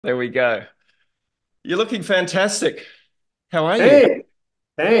There we go. You're looking fantastic. How are you? Hey,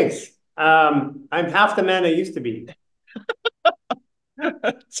 thanks. I'm half the man I used to be.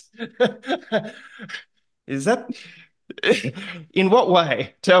 Is that in what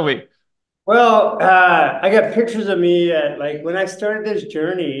way? Tell me. Well, I got pictures of me at like when I started this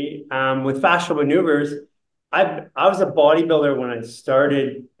journey with fascial maneuvers. I was a bodybuilder when I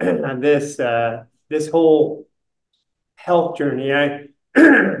started this whole health journey. I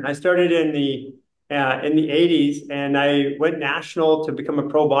I started in the 80s and I went national to become a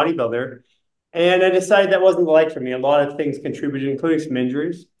pro bodybuilder. And I decided that wasn't the life for me. A lot of things contributed, including some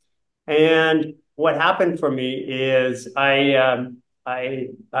injuries. And what happened for me is I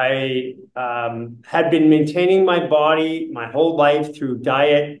had been maintaining my body my whole life through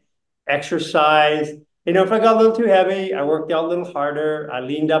diet, exercise. You know, if I got a little too heavy, I worked out a little harder. I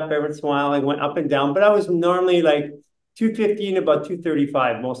leaned up every once in a while. I went up and down, but I was normally like 215, about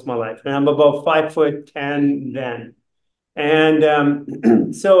 235 most of my life. And I'm about 5'10" then.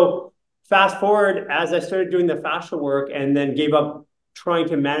 And so fast forward as I started doing the fascia work and then gave up trying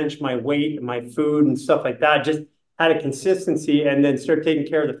to manage my weight and my food and stuff like that, just had a consistency and then started taking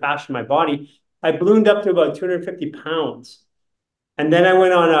care of the fascia in my body. I ballooned up to about 250 pounds. And then I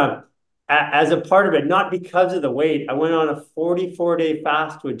went on as a part of it, not because of the weight, I went on a 44-day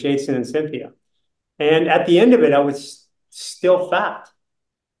fast with Jason and Cynthia. And at the end of it, I was still fat,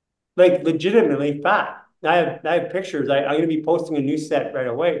 like legitimately fat. I have pictures. I'm going to be posting a new set right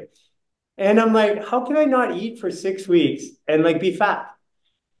away. And I'm like, how can I not eat for 6 weeks and like be fat?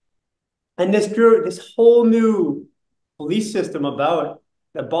 And this drew this whole new belief system about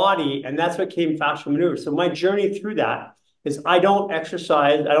the body, and that's what came fascial maneuver. So my journey through that is I don't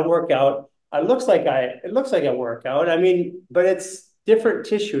exercise, I don't work out. It looks like I work out. I mean, but it's different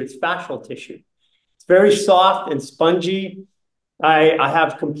tissue. It's fascial tissue. It's very soft and spongy. I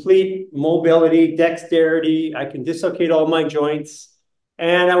have complete mobility, dexterity. I can dislocate all my joints.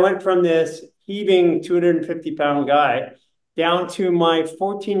 And I went from this heaving 250-pound guy down to my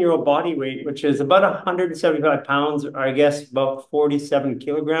 14-year-old body weight, which is about 175 pounds, or I guess about 47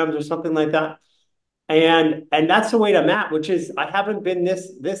 kilograms or something like that. And that's the weight I'm at, which is I haven't been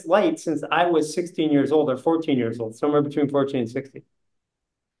this light since I was 16 years old or 14 years old, somewhere between 14 and 16.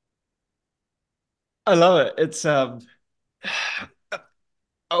 I love it. It's I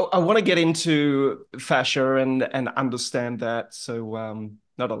want to get into fascia and understand that so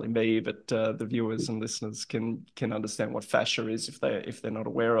not only me but the viewers and listeners can understand what fascia is if they're not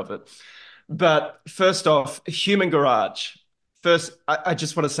aware of it. But first off, human garage. First, I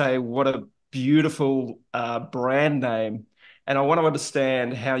just want to say what a beautiful brand name, and I want to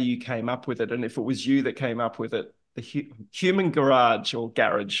understand how you came up with it, and if it was you that came up with it, the human garage or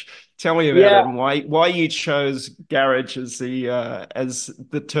garage. Tell me about it Yeah. and why you chose garage as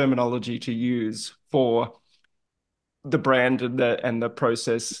the terminology to use for the brand and the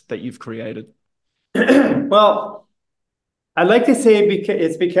process that you've created. Well, I'd like to say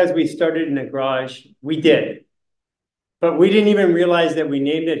it's because we started in a garage. We did. But we didn't even realize that we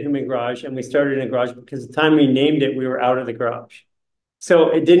named it Human Garage and we started in a garage because the time we named it, we were out of the garage. So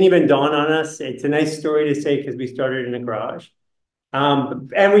it didn't even dawn on us. It's a nice story to say because we started in a garage.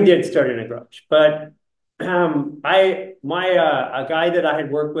 And we did start in a garage. But a guy that I had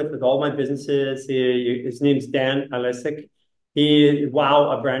worked with all my businesses, his name's Dan Alisic.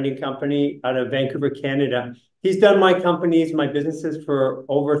 Wow, a branding company out of Vancouver, Canada. He's done my companies, my businesses for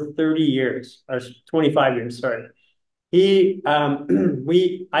over 30 years, or 25 years, sorry. I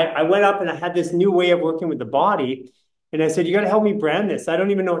went up and I had this new way of working with the body. And I said, you got to help me brand this. I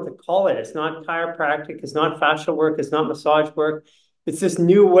don't even know what to call it. It's not chiropractic. It's not fascial work. It's not massage work. It's this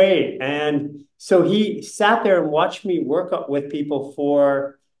new way. And so he sat there and watched me work up with people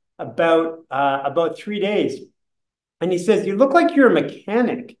for about 3 days. And he says, you look like you're a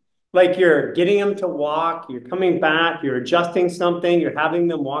mechanic, like you're getting them to walk, you're coming back, you're adjusting something, you're having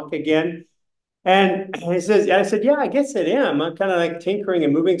them walk again. And I said, yeah, I guess I am. I'm kind of like tinkering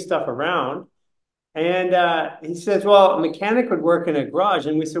and moving stuff around. And he says, well, a mechanic would work in a garage.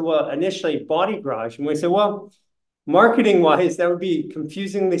 And we said, well, initially body garage. And we said, well, marketing wise, that would be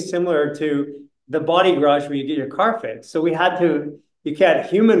confusingly similar to the body garage where you get your car fixed. So you can't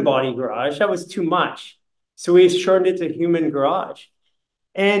human body garage. That was too much. So we shortened it to human garage.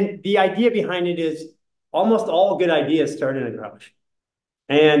 And the idea behind it is almost all good ideas start in a garage.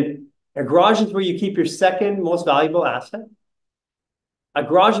 And a garage is where you keep your second most valuable asset. A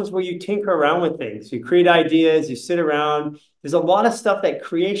garage is where you tinker around with things. You create ideas, you sit around. There's a lot of stuff that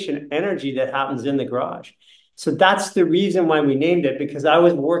creation energy that happens in the garage. So that's the reason why we named it, because I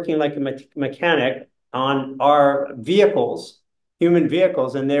was working like a mechanic on our vehicles human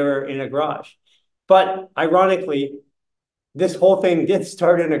vehicles, and they were in a garage. But ironically, this whole thing did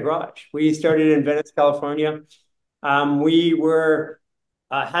start in a garage. We started in Venice, California. We were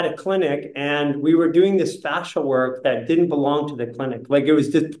had a clinic, and we were doing this fascia work that didn't belong to the clinic. Like, it was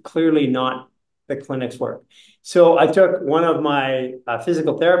just clearly not the clinic's work. So I took one of my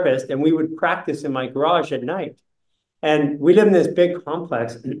physical therapists, and we would practice in my garage at night. And we lived in this big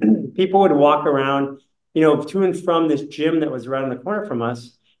complex. People would walk around, to and from this gym that was around the corner from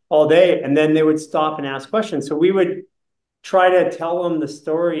us all day, and then they would stop and ask questions. So we would try to tell them the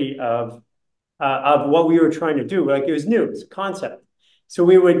story of what we were trying to do. Like, it was new, it's a concept. So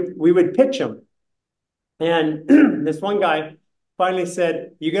we would pitch them. And this one guy finally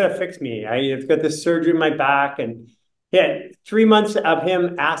said, "You got to fix me. I've got this surgery in my back." And he had 3 months of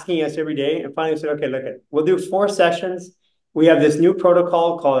him asking us every day. And finally said, "Okay, look, we'll do 4 sessions. We have this new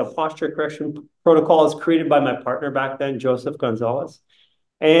protocol called a posture correction protocol. It's created by my partner back then, Joseph Gonzalez."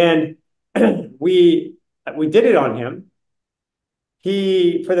 And we did it on him.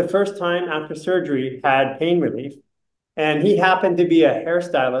 He, for the first time after surgery, had pain relief. And he happened to be a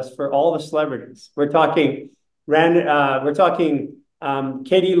hairstylist for all the celebrities. We're talking Katie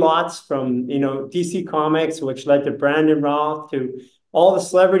Lotz from DC Comics, which led to Brandon Roth, to all the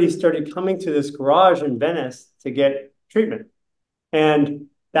celebrities started coming to this garage in Venice to get treatment. And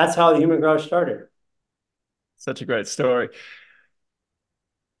that's how the Human Garage started. Such a great story.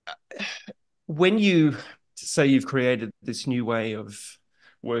 When you say you've created this new way of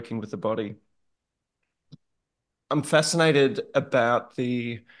working with the body, I'm fascinated about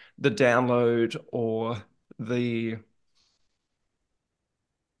the download, or the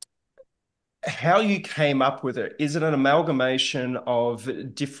how you came up with it. Is it an amalgamation of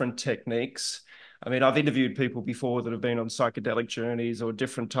different techniques? I mean, I've interviewed people before that have been on psychedelic journeys or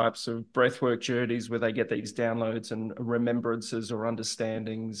different types of breathwork journeys where they get these downloads and remembrances or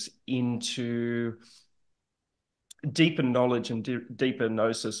understandings into deeper knowledge and deeper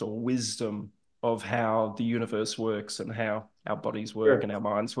gnosis or wisdom of how the universe works and how our bodies work. Sure. And our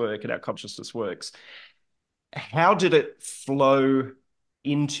minds work and our consciousness works. How did it flow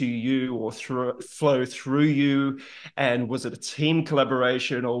into you, or flow through you? And was it a team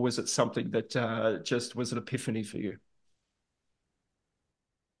collaboration, or was it something that just was an epiphany for you?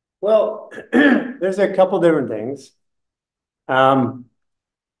 Well, there's a couple different things.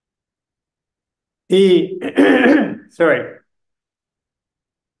 Sorry.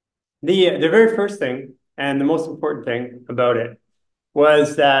 The very first thing, and the most important thing about it,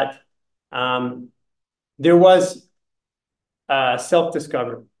 was that there was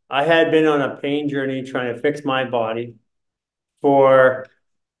self-discovery. I had been on a pain journey trying to fix my body for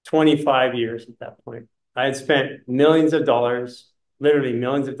 25 years at that point. I had spent millions of dollars, literally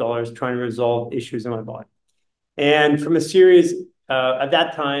millions of dollars, trying to resolve issues in my body. And from a series, at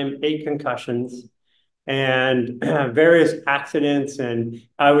that time, 8 concussions and various accidents. And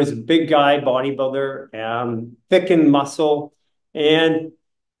I was a big guy, bodybuilder, thick in muscle. And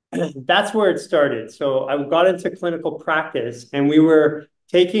that's where it started. So I got into clinical practice, and we were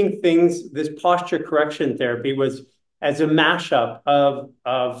taking things. This posture correction therapy was as a mashup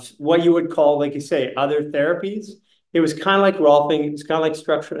of what you would call, like you say, other therapies. It was kind of like rolfing. It's kind of like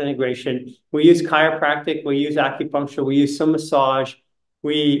structural integration. We use chiropractic. We use acupuncture. We use some massage.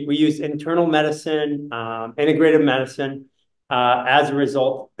 We use internal medicine, integrative medicine as a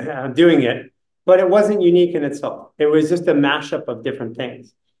result of doing it. But it wasn't unique in itself. It was just a mashup of different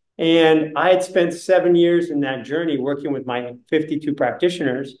things. And I had spent 7 years in that journey working with my 52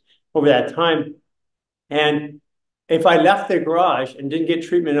 practitioners over that time. And if I left the garage and didn't get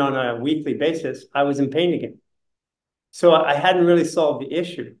treatment on a weekly basis, I was in pain again. So I hadn't really solved the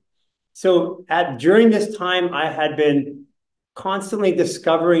issue. So during this time, I had been constantly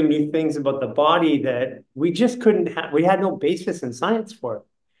discovering new things about the body that we just couldn't have. We had no basis in science for it.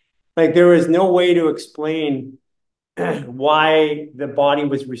 Like, there was no way to explain why the body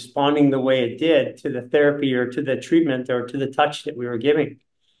was responding the way it did to the therapy or to the treatment or to the touch that we were giving.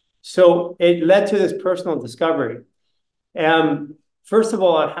 So it led to this personal discovery. First of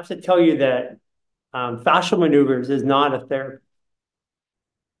all, I have to tell you that fascial maneuvers is not a therapy.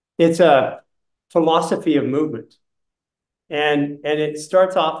 It's a philosophy of movement. And it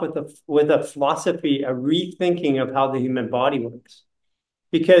starts off with a philosophy, a rethinking of how the human body works.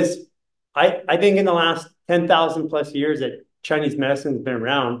 Because I think in the last 10,000 plus years that Chinese medicine has been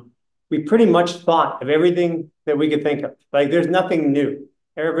around, we pretty much thought of everything that we could think of. Like, there's nothing new.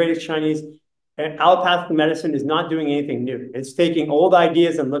 Ayurvedic Chinese and allopathic medicine is not doing anything new. It's taking old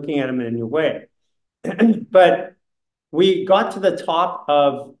ideas and looking at them in a new way. But we got to the top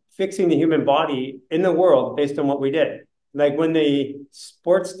of fixing the human body in the world based on what we did. like when the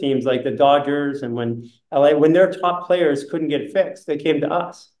sports teams like the Dodgers and when LA, when their top players couldn't get fixed, they came to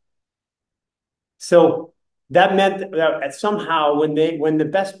us. So that meant that somehow when the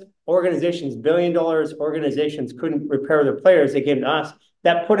best organizations, $1 billion organizations couldn't repair their players, they came to us.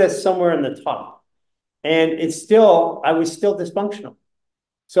 That put us somewhere in the top. And I was still dysfunctional.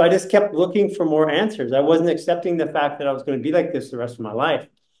 So I just kept looking for more answers. I wasn't accepting the fact that I was going to be like this the rest of my life.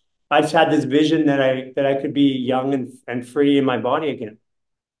 I just had this vision that I could be young and free in my body again.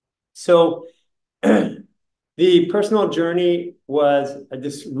 So the personal journey was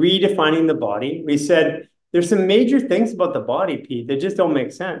just redefining the body. We said there's some major things about the body, Pete, that just don't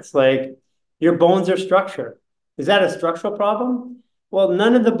make sense. Like your bones are structure. Is that a structural problem? Well,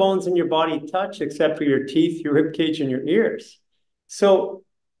 none of the bones in your body touch except for your teeth, your rib cage, and your ears. So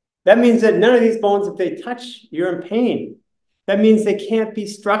that means that none of these bones, if they touch, you're in pain. That means they can't be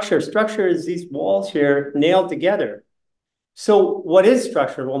structure. Structure is these walls here nailed together. So what is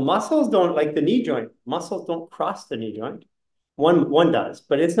structure? Well, muscles don't, like the knee joint, muscles don't cross the knee joint. One does,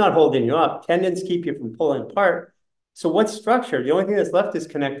 but it's not holding you up. Tendons keep you from pulling apart. So what's structure? The only thing that's left is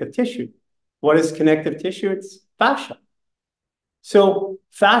connective tissue. What is connective tissue? It's fascia. So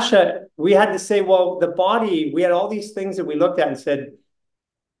fascia, we had to say, well, the body, we had all these things that we looked at and said,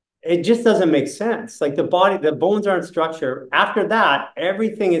 it just doesn't make sense. Like the body, the bones aren't structure. After that,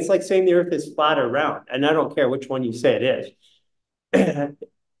 everything, it's like saying the earth is flat or round. And I don't care which one you say it is.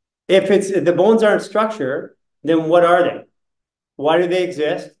 If the bones aren't structure, then what are they? Why do they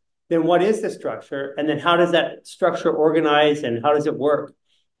exist? Then what is the structure? And then how does that structure organize and how does it work?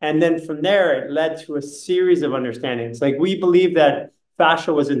 And then from there, it led to a series of understandings. Like we believe that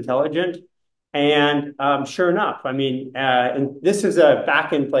fascia was intelligent. And sure enough, I mean, and this is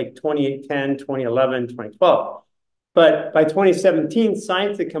back in like 2010, 2011, 2012. But by 2017,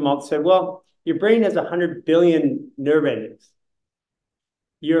 science had come out and said, well, your brain has 100 billion nerve endings.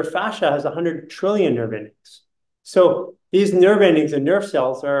 Your fascia has 100 trillion nerve endings. So these nerve endings and nerve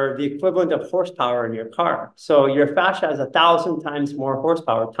cells are the equivalent of horsepower in your car. So your fascia has 1,000 times more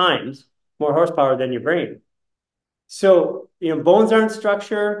horsepower, than your brain. So, bones aren't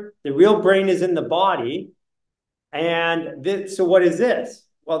structure. The real brain is in the body. And so what is this?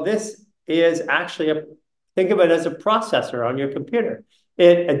 Well, this is actually think of it as a processor on your computer.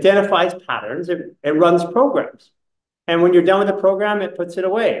 It identifies patterns. It runs programs. And when you're done with the program, it puts it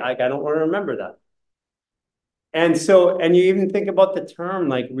away. Like, I don't want to remember that. And you even think about the term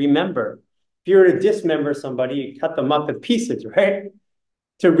like remember. If you were to dismember somebody, you cut them up in pieces, right?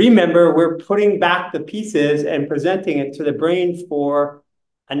 To remember, we're putting back the pieces and presenting it to the brain for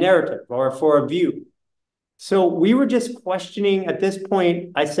a narrative or for a view. So we were just questioning at this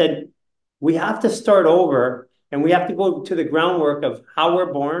point. I said, we have to start over and we have to go to the groundwork of how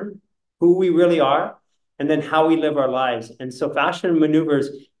we're born, who we really are, and then how we live our lives. And so Fashion Maneuvers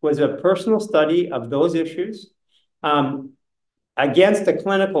was a personal study of those issues against a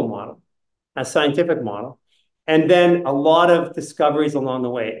clinical model, a scientific model. And then a lot of discoveries along the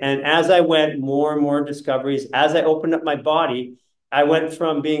way. And as I went, more and more discoveries, as I opened up my body, I went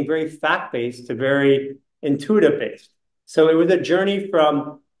from being very fact-based to very intuitive-based. So it was a journey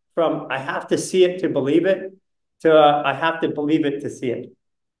from I have to see it to believe it to I have to believe it to see it.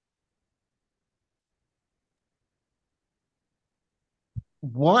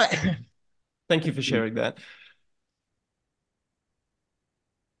 What? Thank you for sharing that.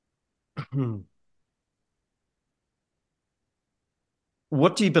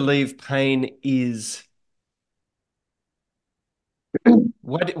 What do you believe pain is?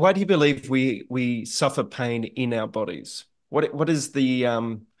 Why do you believe we suffer pain in our bodies? What is the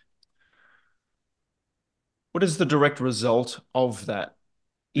direct result of that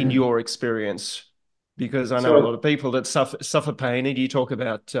in your experience? Because I know a lot So of people that suffer pain, and you talk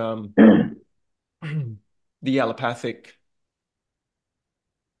about the allopathic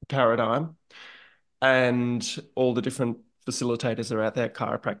paradigm and all the different facilitators are out there: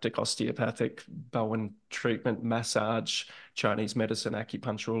 chiropractic, osteopathic, Bowen treatment, massage, Chinese medicine,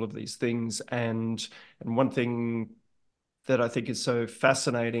 acupuncture, all of these things. And one thing that I think is so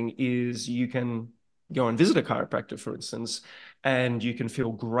fascinating is you can go and visit a chiropractor, for instance, and you can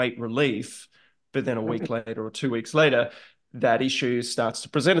feel great relief, but then a week later or 2 weeks later, that issue starts to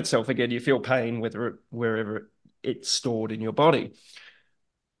present itself again. You feel pain wherever it's stored in your body.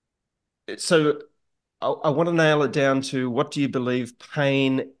 So I want to nail it down to, what do you believe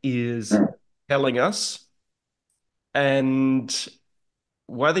pain is telling us, and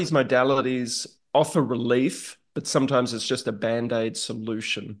why these modalities offer relief, but sometimes it's just a band-aid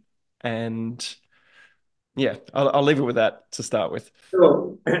solution. And yeah, I'll leave it with that to start with.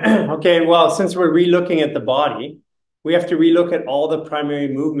 okay, well, since we're relooking at the body, We have to relook at all the primary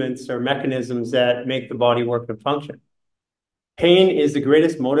movements or mechanisms that make the body work and function. Pain is the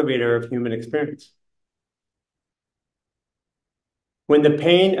greatest motivator of human experience. When the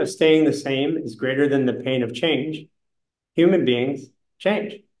pain of staying the same is greater than the pain of change, human beings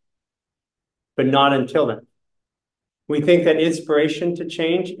change, but not until then. We think that inspiration to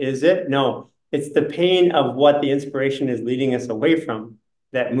change is it? No, it's the pain of what the inspiration is leading us away from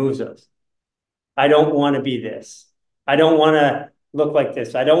that moves us. I don't want to be this. I don't want to look like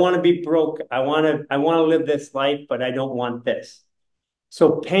this. I don't want to be broke. I want to live this life, but I don't want this.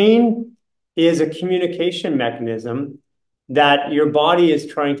 So pain is a communication mechanism that your body is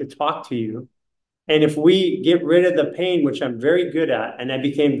trying to talk to you. And if we get rid of the pain, which I'm very good at, and I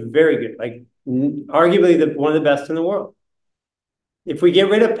became very good, like arguably one of the best in the world. If we get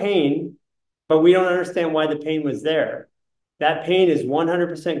rid of pain, but we don't understand why the pain was there, that pain is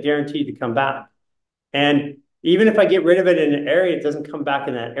 100% guaranteed to come back. And even if I get rid of it in an area, it doesn't come back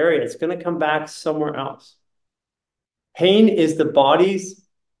in that area. It's going to come back somewhere else. Pain is the body's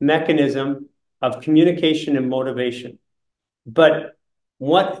mechanism of communication and motivation. But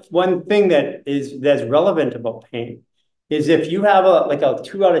one thing that's relevant about pain is if you have a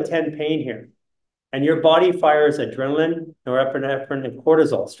 2 out of 10 pain here, and your body fires adrenaline, norepinephrine, and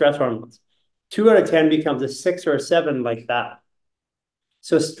cortisol, stress hormones, 2 out of 10 becomes a 6 or a 7 like that.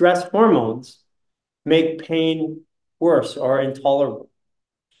 So stress hormones make pain worse or intolerable.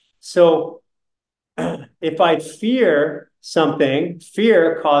 So if I fear something,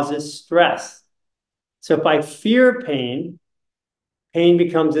 fear causes stress. So if I fear pain, pain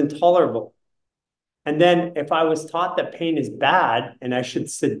becomes intolerable. And then if I was taught that pain is bad and I should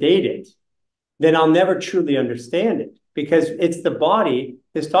sedate it, then I'll never truly understand it because it's the body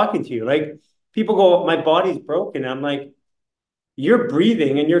that's talking to you. Like people go, my body's broken. I'm like, you're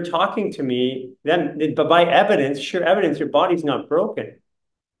breathing and you're talking to me. Then, but by evidence, sure evidence, your body's not broken.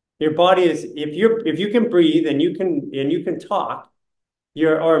 Your body is, if you can breathe and you can talk,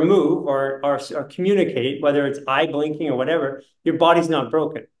 or move or communicate, whether it's eye blinking or whatever, your body's not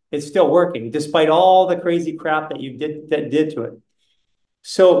broken. It's still working despite all the crazy crap that you did to it.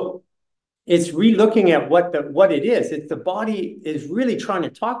 So it's relooking at what it is. It's the body is really trying to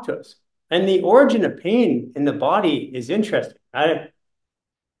talk to us. And the origin of pain in the body is interesting. I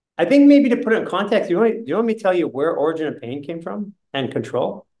think maybe to put it in context, do you want me to tell you where origin of pain came from and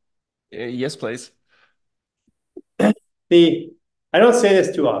control? Yes, please. I don't say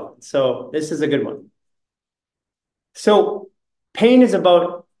this too often, so this is a good one. So pain is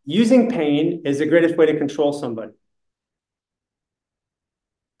about using pain is the greatest way to control somebody.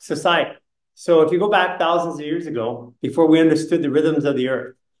 Society. So if you go back thousands of years ago, before we understood the rhythms of the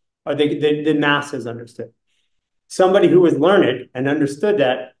earth, or the masses understood, somebody who was learned and understood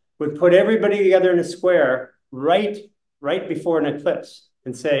that would put everybody together in a square right before an eclipse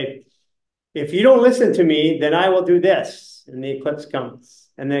and say, if you don't listen to me, then I will do this. And the eclipse comes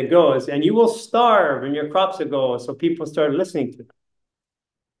and then it goes and you will starve and your crops will go. So people started listening to them.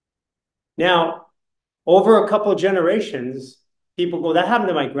 Now, over a couple of generations, people go, that happened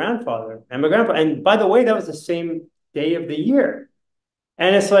to my grandfather and my grandfather. And by the way, that was the same day of the year.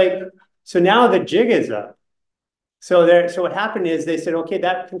 And it's like, so now the jig is up. So what happened is they said, okay,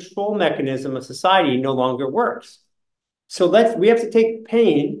 that control mechanism of society no longer works. So we have to take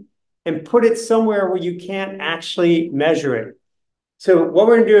pain and put it somewhere where you can't actually measure it. So what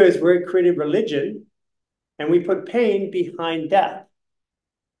we're going to do is we created religion and we put pain behind death.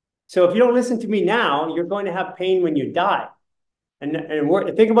 So if you don't listen to me now, you're going to have pain when you die. And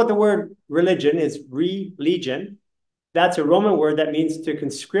think about the word religion is religion. That's a Roman word that means to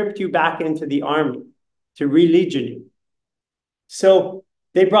conscript you back into the army, to religion you. So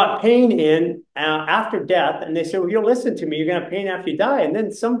they brought pain in after death, and they said, well, you don't listen to me, you're going to have pain after you die. And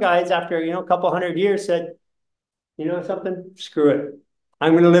then some guys, after a couple hundred years, said, you know something? Screw it.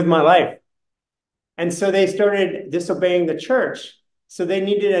 I'm going to live my life. And so they started disobeying the church. So they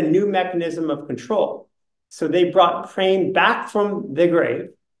needed a new mechanism of control. So they brought pain back from the grave,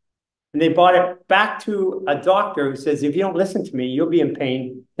 and they brought it back to a doctor who says, if you don't listen to me, you'll be in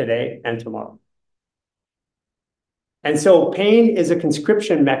pain today and tomorrow. And so pain is a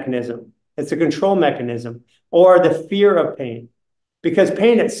conscription mechanism. It's a control mechanism, or the fear of pain. Because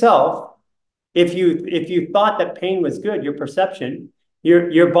pain itself, if you thought that pain was good, your perception,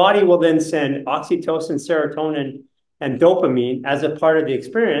 your body will then send oxytocin, serotonin, and dopamine as a part of the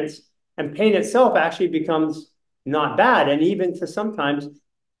experience. And pain itself actually becomes not bad, and even to sometimes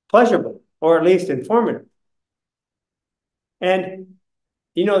pleasurable, or at least informative. And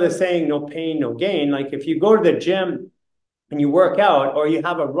you know the saying, no pain, no gain. Like if you go to the gym and you work out, or you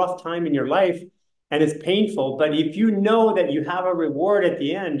have a rough time in your life and it's painful. But if you know that you have a reward at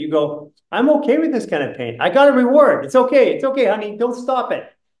the end, you go, I'm okay with this kind of pain. I got a reward. It's okay. It's okay, honey. Don't stop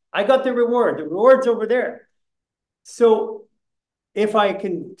it. I got the reward. The reward's over there. So if I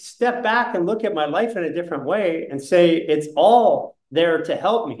can step back and look at my life in a different way and say it's all there to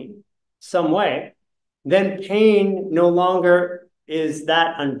help me some way, then pain no longer is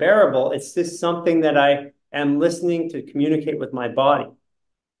that unbearable. It's just something that I am listening to communicate with my body.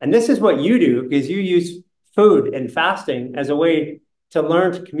 And this is what you do, because you use food and fasting as a way to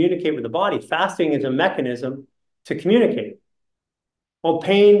learn to communicate with the body. Fasting is a mechanism to communicate. Well,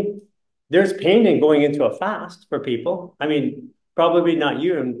 pain, there's pain in going into a fast for people. I mean, probably not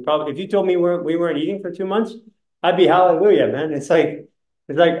you. And probably if you told me we weren't eating for 2 months, I'd be hallelujah, man. It's like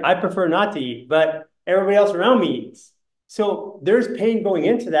I prefer not to eat, but everybody else around me eats. So there's pain going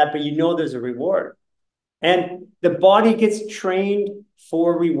into that, but you know there's a reward. And the body gets trained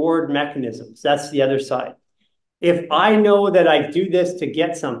for reward mechanisms. That's the other side. If I know that I do this to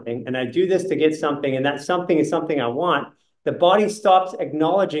get something, and I do this to get something, and that something is something I want, the body stops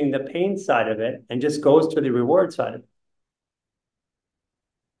acknowledging the pain side of it and just goes to the reward side of it.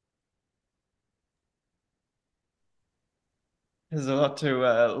 There's a lot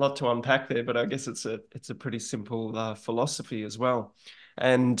to unpack there, but I guess it's a pretty simple philosophy as well,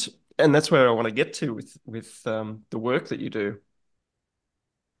 and and that's where I want to get to with the work that you do.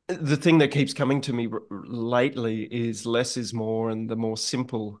 The thing that keeps coming to me lately is less is more, and the more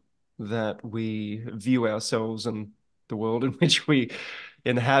simple that we view ourselves and the world in which we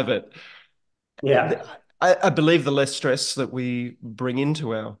inhabit. Yeah. I believe the less stress that we bring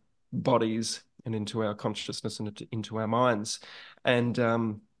into our bodies and into our consciousness and into our minds. And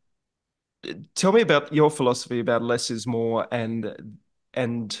tell me about your philosophy about less is more and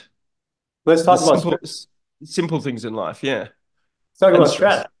Let's the talk about stress. simple things in life. Yeah. Let's talk And about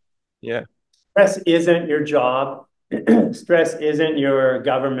stress. stress. Yeah. Stress isn't your job. Stress isn't your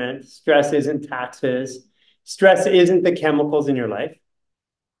government. Stress isn't taxes. Stress isn't the chemicals in your life.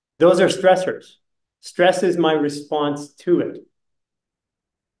 Those are stressors. Stress is my response to it.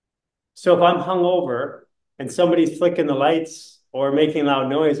 So if I'm hungover and somebody's flicking the lights or making loud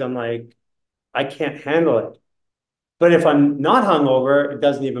noise, I'm like, I can't handle it. But if I'm not hungover, it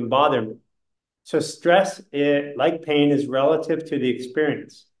doesn't even bother me. So stress, like pain, is relative to the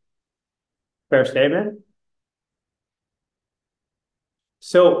experience. Fair statement?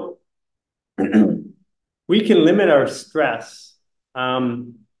 So we can limit our stress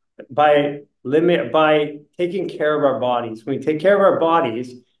by taking care of our bodies. When we take care of our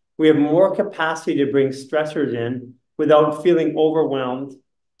bodies, we have more capacity to bring stressors in without feeling overwhelmed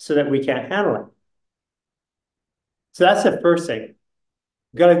so that we can't handle it. So that's the first thing.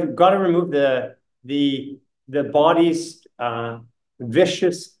 Got to remove the body's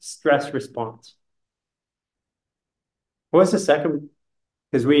vicious stress response. What was the second?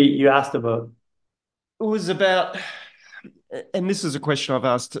 Because you asked about. It was about, and this is a question I've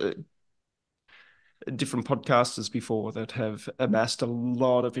asked different podcasters before that have amassed a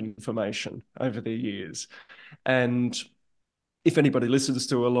lot of information over the years. And if anybody listens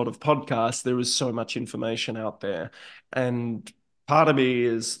to a lot of podcasts, there is so much information out there. And part of me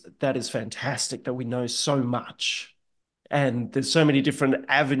is that is fantastic that we know so much. And there's so many different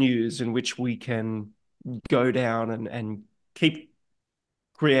avenues in which we can go down and keep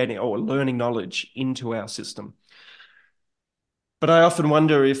creating or learning knowledge into our system. But I often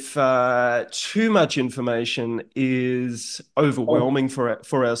wonder if too much information is overwhelming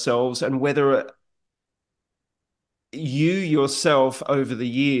for ourselves, and whether you yourself, over the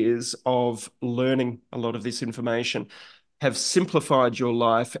years of learning a lot of this information, have simplified your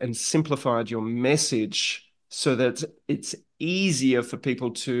life and simplified your message so that it's easier for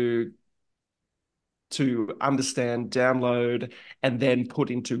people to understand, download, and then put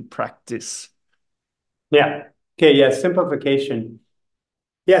into practice. Yeah. Okay. Yeah. Simplification.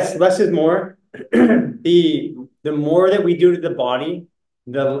 Yes. Less is more. The more that we do to the body,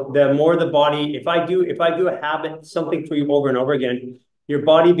 the more the body. If I do a habit, something for you over and over again, your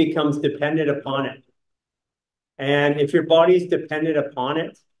body becomes dependent upon it. And if your body is dependent upon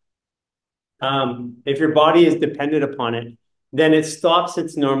it, if your body is dependent upon it, then it stops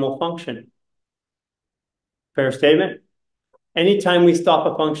its normal function. Fair statement? Anytime we stop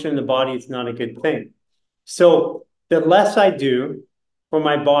a function in the body, it's not a good thing. So the less I do for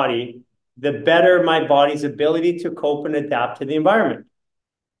my body, the better my body's ability to cope and adapt to the environment.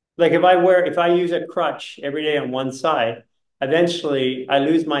 Like if I use a crutch every day on one side, eventually I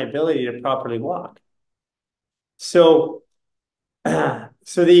lose my ability to properly walk. So,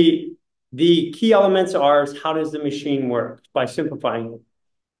 so the key elements are, how does the machine work? By simplifying it.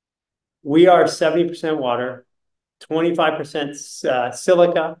 we are 70% water, 25%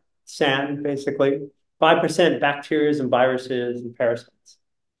 silica, sand, basically, 5% bacteria and viruses and parasites.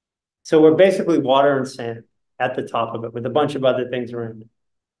 So we're basically water and sand at the top of it with a bunch of other things around it.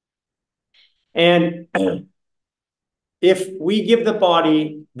 And if we give the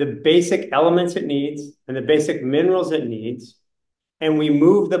body the basic elements it needs and the basic minerals it needs, and we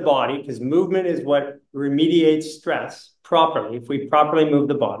move the body, because movement is what remediates stress properly, if we properly move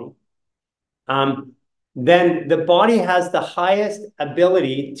the body, then the body has the highest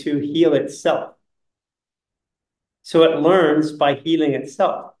ability to heal itself. So it learns by healing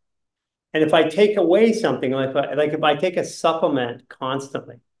itself. And if I take away something, like if I take a supplement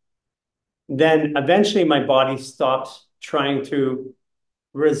constantly, then eventually my body stops trying to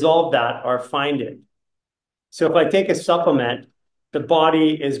resolve that or find it. So if I take a supplement, the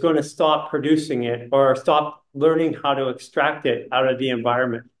body is going to stop producing it or stop learning how to extract it out of the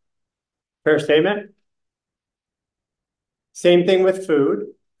environment. Fair statement? Same thing with food.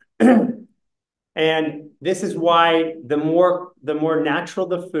 And this is why the more natural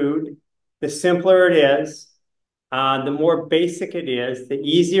the food, the simpler it is, the more basic it is, the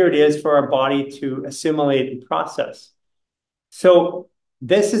easier it is for our body to assimilate and process. So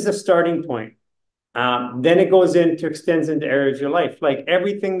this is a starting point. Then it goes into extends into areas of your life. Like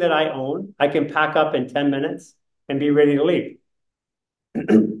everything that I own, I can pack up in 10 minutes and be ready to leave.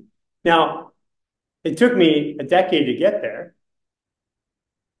 Now, it took me a decade to get there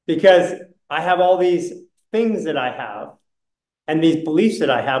because I have all these things that I have and these beliefs that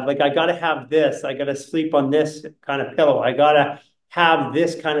I have. Like, I got to have this. I got to sleep on this kind of pillow. I got to have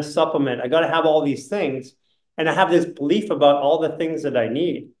this kind of supplement. I got to have all these things. And I have this belief about all the things that I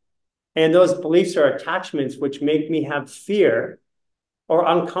need. And those beliefs are attachments which make me have fear or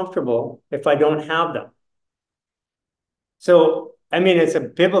uncomfortable if I don't have them. So, I mean, it's a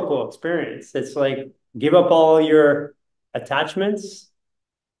biblical experience. It's like give up all your attachments,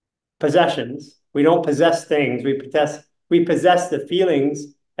 possessions. We don't possess things. We possess the feelings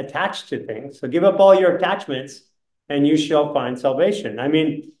attached to things. So give up all your attachments and you shall find salvation. I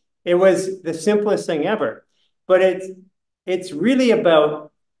mean, it was the simplest thing ever. But it's really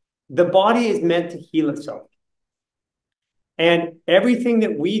about the body is meant to heal itself. And everything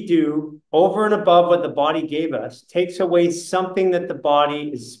that we do over and above what the body gave us takes away something that the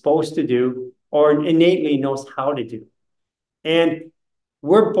body is supposed to do or innately knows how to do. And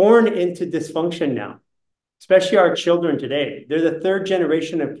we're born into dysfunction now, especially our children today. They're the third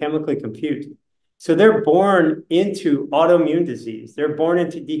generation of chemically confused. So they're born into autoimmune disease. They're born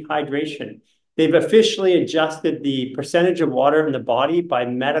into dehydration. They've officially adjusted the percentage of water in the body by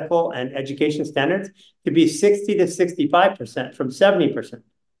medical and education standards to be 60 to 65% from 70%.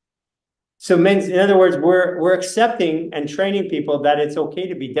 So in other words, we're accepting and training people that it's okay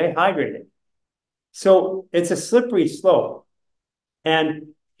to be dehydrated. So it's a slippery slope. And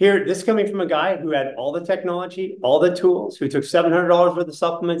here, this is coming from a guy who had all the technology, all the tools, who took $700 worth of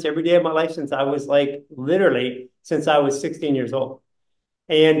supplements every day of my life since I was literally since I was 16 years old.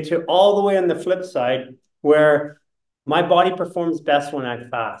 And to all the way on the flip side, where my body performs best when I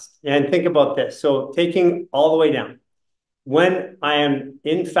fast. And think about this. So taking all the way down, when I am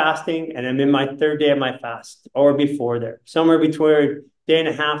in fasting and I'm in my third day of my fast or before there, somewhere between day and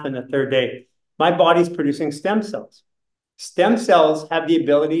a half and the third day, my body's producing stem cells. Stem cells have the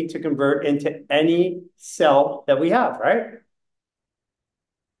ability to convert into any cell that we have, right?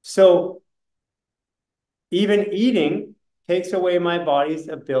 So even eating takes away my body's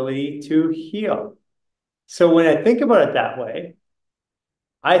ability to heal. So when I think about it that way,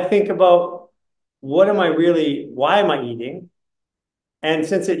 I think about why am I eating? And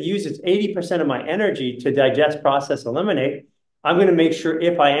since it uses 80% of my energy to digest, process, eliminate, I'm going to make sure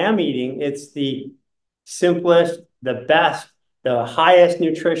if I am eating, it's the simplest, the best, the highest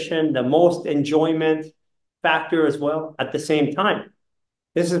nutrition, the most enjoyment factor as well at the same time.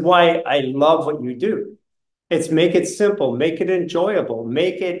 This is why I love what you do. It's make it simple, make it enjoyable,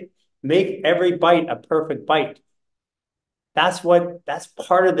 make every bite a perfect bite. That's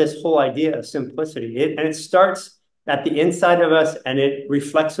part of this whole idea of simplicity. And it starts at the inside of us and it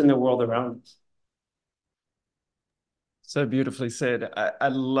reflects in the world around us. So beautifully said. I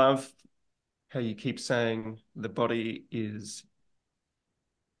love how you keep saying the body is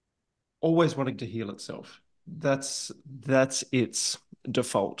always wanting to heal itself. That's its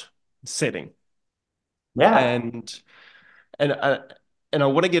default setting. Yeah. And I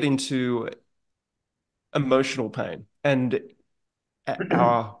want to get into emotional pain and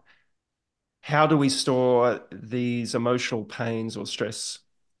our how do we store these emotional pains or stress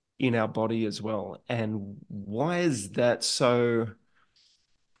in our body as well? And why is that so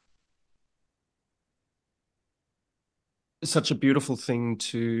such a beautiful thing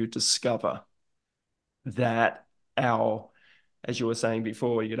to discover that our, as you were saying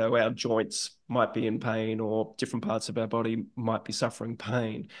before, our joints might be in pain or different parts of our body might be suffering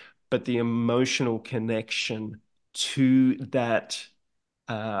pain, but the emotional connection to that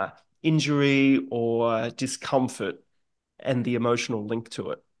uh, injury or discomfort and the emotional link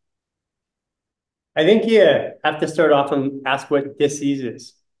to it. I think you have to start off and ask what disease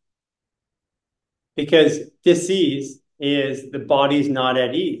is, because disease is the body's not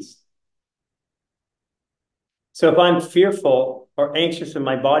at ease. So if I'm fearful or anxious in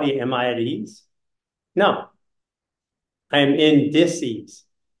my body, am I at ease? No, I am in dis-ease.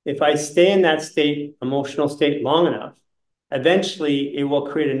 If I stay in that state, emotional state long enough, eventually it will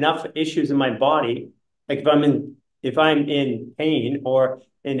create enough issues in my body. Like if I'm in pain or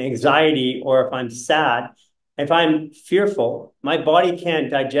in anxiety, or if I'm sad, if I'm fearful, my body can't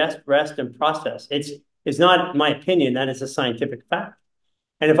digest, rest, and process. It's not my opinion, that is a scientific fact.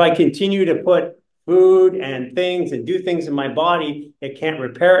 And if I continue to put food and things and do things in my body, it can't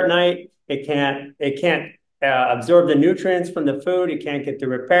repair at night. It can't absorb the nutrients from the food. It can't get the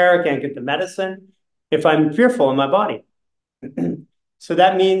repair. It can't get the medicine if I'm fearful in my body. So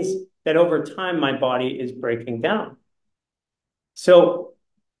that means that over time, my body is breaking down. So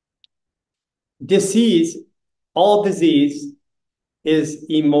disease, all disease is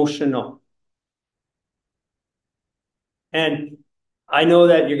emotional. And I know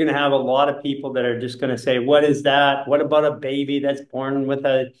that you're going to have a lot of people that are just going to say, what is that? What about a baby that's born with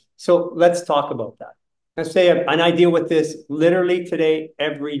a... So let's talk about that. Let's say, and I deal with this literally today,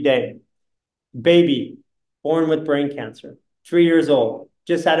 every day. Baby born with brain cancer, 3 years old,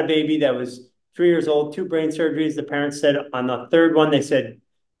 just had a baby that was 3 years old, 2 brain surgeries. The parents said on the third one, they said,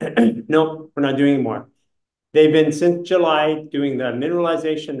 no, we're not doing anymore. They've been since July doing the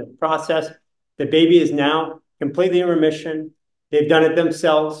mineralization, the process. The baby is now completely in remission. They've done it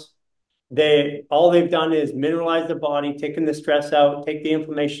themselves. All they've done is mineralize the body, taken the stress out, take the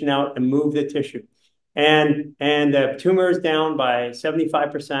inflammation out, and move the tissue. And the tumor is down by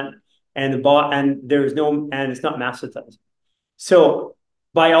 75%, and it's not mastecized. So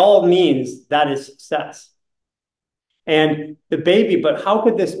by all means, that is success. And the baby, but how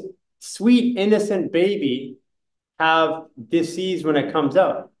could this sweet, innocent baby have disease when it comes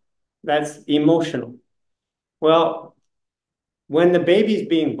out? That's emotional. Well, when the baby's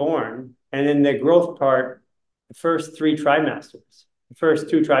being born, and in the growth part, the first 3 trimesters, the first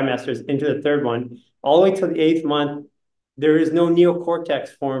 2 trimesters into the third one, all the way to the 8th month, there is no neocortex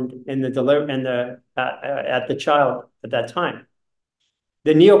formed in at the child at that time.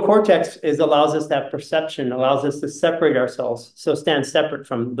 The neocortex allows us to have perception, allows us to separate ourselves, so stand separate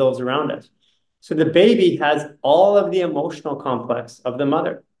from those around us. So the baby has all of the emotional complex of the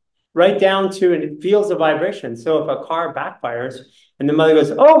mother, right down to, and it feels the vibration. So if a car backfires and the mother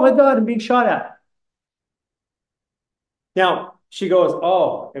goes, oh my God, I'm being shot at. Now she goes,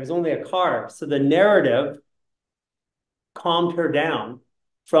 oh, it was only a car. So the narrative calmed her down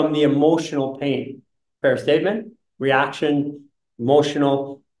from the emotional pain. Fair statement, reaction,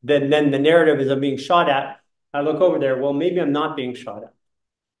 emotional. Then the narrative is I'm being shot at. I look over there, well, maybe I'm not being shot at.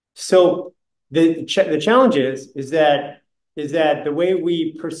 So the challenge is that the way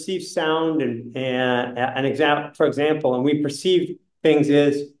we perceive sound for example, and we perceive things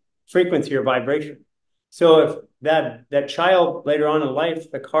is frequency or vibration. So if that child later on in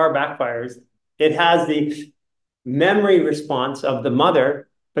life, the car backfires, it has the memory response of the mother,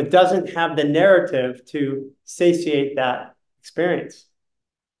 but doesn't have the narrative to satiate that experience.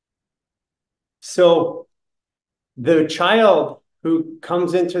 So the child who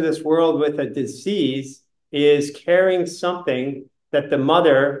comes into this world with a disease is carrying something that the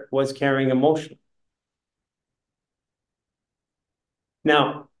mother was carrying emotionally.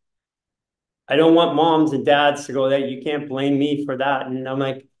 Now, I don't want moms and dads to go that you can't blame me for that. And I'm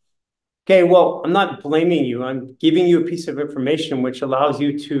like, okay, well, I'm not blaming you. I'm giving you a piece of information which allows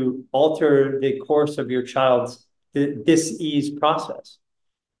you to alter the course of your child's dis-ease process.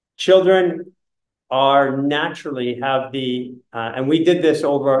 Children are naturally have and we did this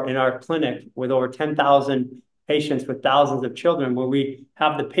over in our clinic with over 10,000 patients with thousands of children, where we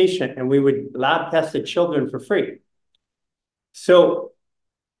have the patient and we would lab test the children for free. So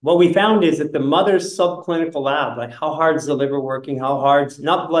what we found is that the mother's subclinical lab, like how hard is the liver working, how hard's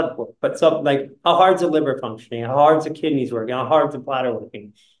not blood work, but how hard's the liver functioning, how hard's the kidneys working, how hard's the bladder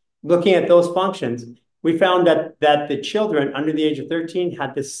working. Looking at those functions, we found that the children under the age of 13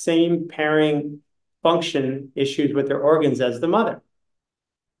 had the same pairing function issues with their organs as the mother.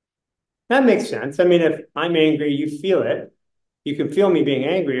 That makes sense. I mean, if I'm angry, you feel it. You can feel me being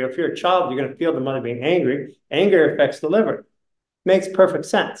angry. If you're a child, you're going to feel the mother being angry. Anger affects the liver. Makes perfect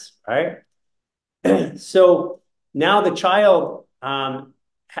sense, right? So now the child,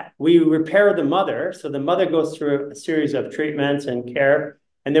 we repair the mother. So the mother goes through a series of treatments and care.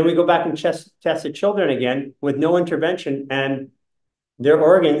 And then we go back and test the children again with no intervention, and their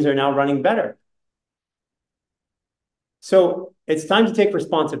organs are now running better. So it's time to take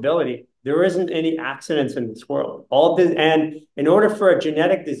responsibility. There isn't any accidents in this world. And in order for a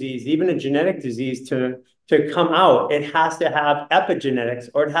genetic disease, even a genetic disease to come out, it has to have epigenetics,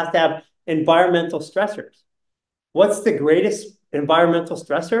 or it has to have environmental stressors. What's the greatest environmental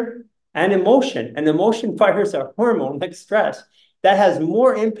stressor? An emotion. And emotion fires a hormone like stress that has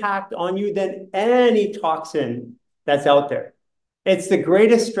more impact on you than any toxin that's out there. It's the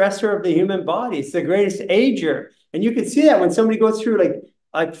greatest stressor of the human body. It's the greatest ager. And you can see that when somebody goes through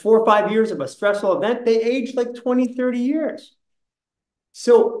like 4 or 5 years of a stressful event, they age like 20, 30 years.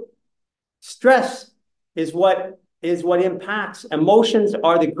 So stress is what impacts. Emotions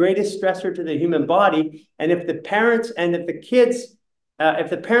are the greatest stressor to the human body. And if the parents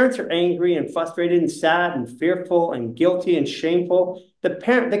if the parents are angry and frustrated and sad and fearful and guilty and shameful,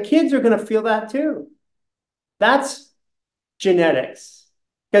 the kids are going to feel that too. That's genetics.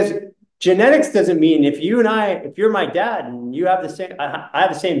 Because genetics doesn't mean if you're my dad and you have I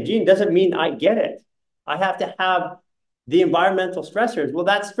have the same gene, doesn't mean I get it. I have to have the environmental stressors. Well,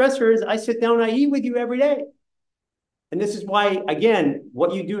 that stressor is I sit down and I eat with you every day. And this is why, again,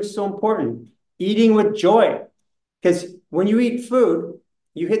 what you do is so important. Eating with joy. Because when you eat food,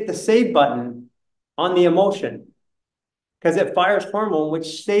 you hit the save button on the emotion because it fires hormone,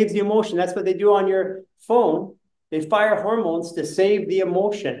 which saves the emotion. That's what they do on your phone. They fire hormones to save the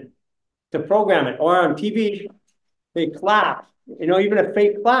emotion, to program it. Or on TV, they clap. Even a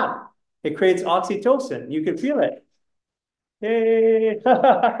fake clap, it creates oxytocin. You can feel it. Hey.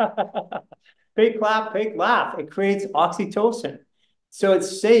 Fake clap, fake laugh. It creates oxytocin. So it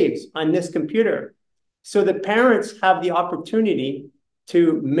saves on this computer. So the parents have the opportunity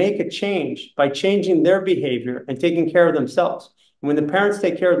to make a change by changing their behavior and taking care of themselves. And when the parents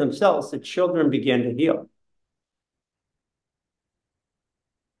take care of themselves, the children begin to heal.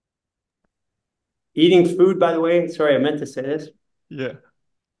 Eating food, by the way, sorry, I meant to say this. Yeah.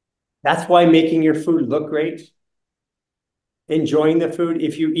 That's why making your food look great, enjoying the food.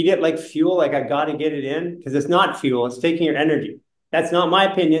 If you eat it like fuel, like I got to get it in, because it's not fuel, it's taking your energy. That's not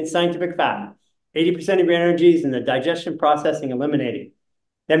my opinion, it's scientific fact. 80% of your energy is in the digestion, processing, eliminating.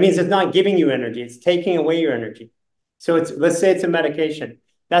 That means it's not giving you energy, it's taking away your energy. So let's say it's a medication.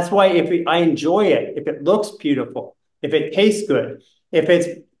 That's why I enjoy it, if it looks beautiful, if it tastes good, if it's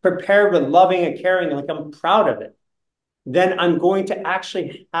prepared with loving and caring, like I'm proud of it, then I'm going to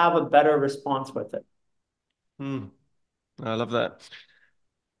actually have a better response with it. I love that.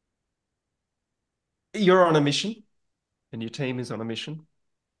 You're on a mission and your team is on a mission.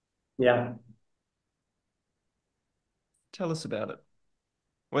 Yeah. Tell us about it.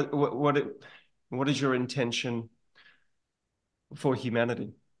 What is your intention for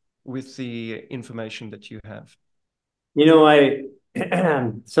humanity with the information that you have?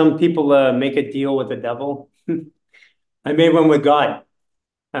 Some people make a deal with the devil. I made one with God.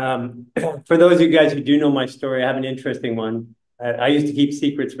 For those of you guys who do know my story, I have an interesting one. I used to keep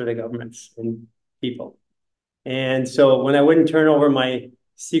secrets for the governments and people. And so when I wouldn't turn over my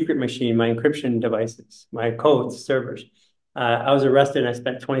secret machine, my encryption devices, my codes, servers, I was arrested and I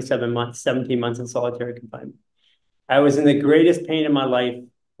spent 17 months in solitary confinement. I was in the greatest pain in my life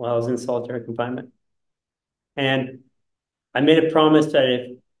while I was in solitary confinement. And I made a promise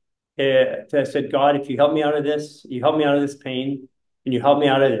that I said, God, if you help me out of this, you help me out of this pain, and you help me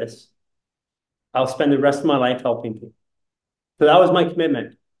out of this, I'll spend the rest of my life helping people. So that was my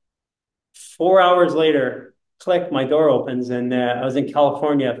commitment. 4 hours later, click, my door opens, and I was in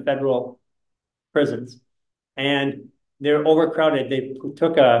California federal prisons. And they're overcrowded. They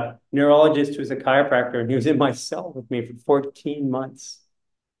took a neurologist who was a chiropractor, and he was in my cell with me for 14 months.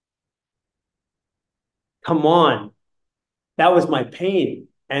 Come on. That was my pain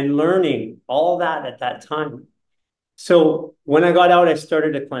and learning all that at that time. So when I got out, I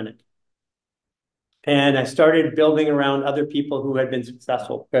started a clinic. And I started building around other people who had been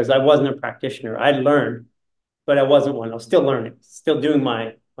successful because I wasn't a practitioner. I learned, but I wasn't one. I was still learning, still doing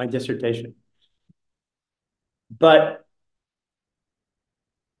my dissertation. But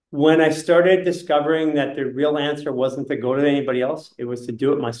when I started discovering that the real answer wasn't to go to anybody else, it was to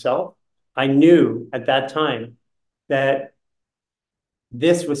do it myself, I knew at that time that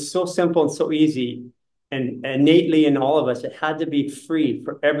this was so simple and so easy and innately in all of us, it had to be free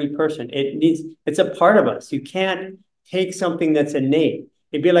for every person. It's a part of us. You can't take something that's innate.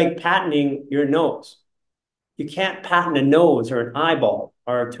 It'd be like patenting your nose. You can't patent a nose or an eyeball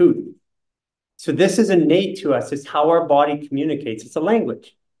or a tooth. So this is innate to us. It's how our body communicates. It's a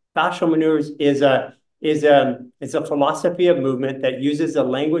language. Fascial maneuvers is a philosophy of movement that uses the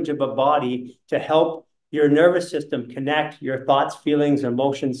language of a body to help your nervous system connect your thoughts, feelings,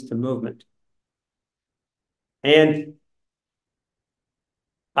 emotions to movement. And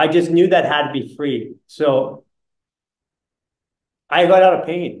I just knew that had to be free. So I got out of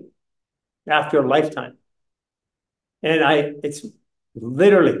pain after a lifetime. And it's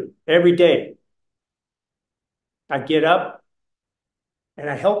literally every day I get up and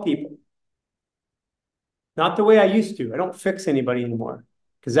I help people. Not the way I used to. I don't fix anybody anymore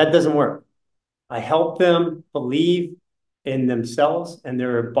because that doesn't work. I help them believe in themselves and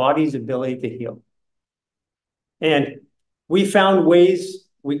their body's ability to heal. And we found ways,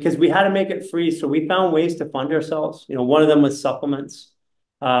 because we had to make it free. So we found ways to fund ourselves. One of them was supplements.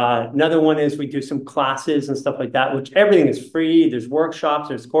 Another one is we do some classes and stuff like that, which everything is free. There's workshops,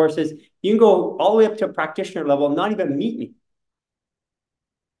 there's courses. You can go all the way up to a practitioner level, not even meet me.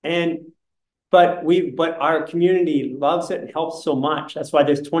 But our community loves it and helps so much. That's why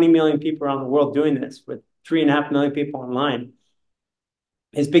there's 20 million people around the world doing this with 3.5 million people online.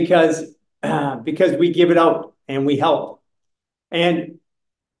 Is because we give it out and we help. And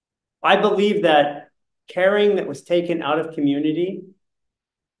I believe that caring that was taken out of community,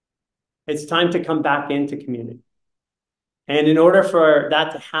 it's time to come back into community. And in order for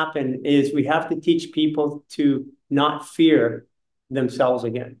that to happen is we have to teach people to not fear themselves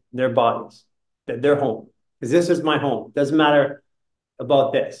again, their bodies, that they're home. Because this is my home. It doesn't matter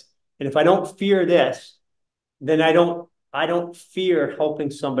about this. And if I don't fear this, then I don't fear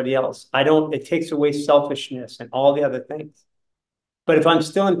helping somebody else. It takes away selfishness and all the other things. But if I'm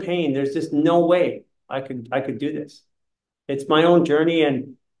still in pain, there's just no way I could do this. It's my own journey,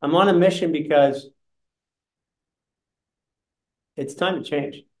 and I'm on a mission because it's time to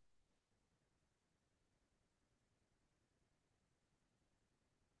change.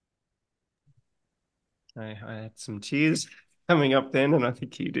 I had some tears coming up then, and I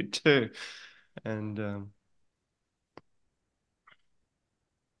think you did too. And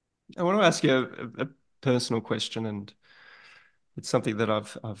I want to ask you a personal question, and it's something that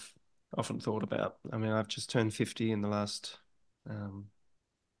I've often thought about. I mean, I've just turned 50 in the last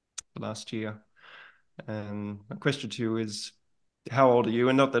year, and my question to you is, how old are you?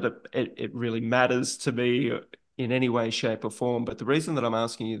 And not that it really matters to me in any way, shape, or form, but the reason that I'm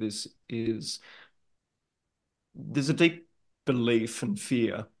asking you this is there's a deep belief and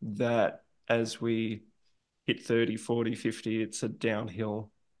fear that as we hit 30, 40, 50, it's a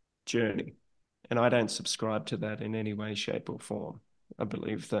downhill journey. And I don't subscribe to that in any way, shape, or form. I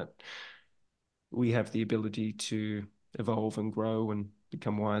believe that we have the ability to evolve and grow and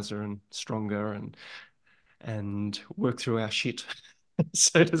become wiser and stronger and work through our shit,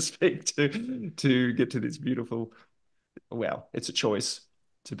 so to speak, to get to this beautiful, well, it's a choice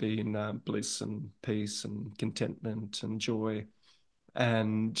to be in bliss and peace and contentment and joy.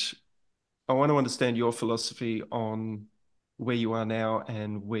 And I want to understand your philosophy on where you are now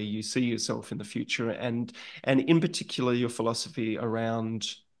and where you see yourself in the future, and in particular your philosophy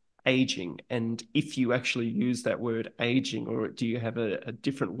around aging, and if you actually use that word aging, or do you have a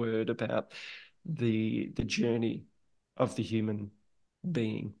different word about the journey of the human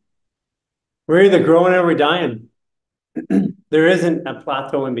being? We're either growing or we're dying. There isn't a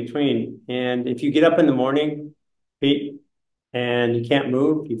plateau in between. And if you get up in the morning, Pete, and you can't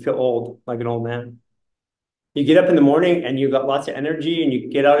move, you feel old, like an old man. You get up in the morning and you've got lots of energy and you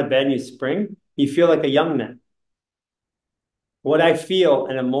get out of bed and you spring, you feel like a young man. What I feel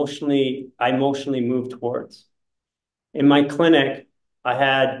and I emotionally move towards. In my clinic, I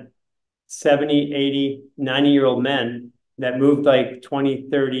had 70, 80, 90-year-old men that moved like 20,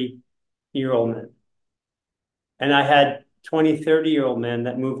 30-year-old men. And I had 20, 30-year-old men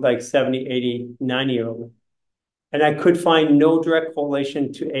that moved like 70, 80, 90-year-old men. And I could find no direct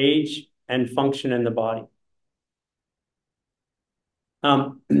correlation to age and function in the body.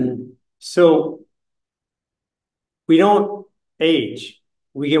 So we don't age,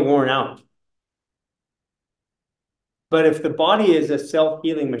 we get worn out. But if the body is a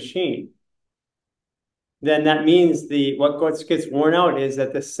self-healing machine, then that means what gets worn out is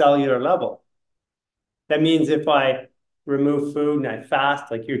at the cellular level. That means if I remove food and I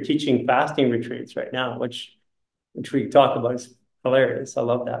fast, like you're teaching fasting retreats right now, which we talk about, is hilarious. I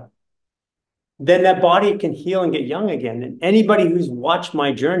love that. Then that body can heal and get young again. And anybody who's watched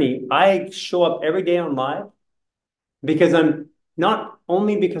my journey, I show up every day on live because I'm not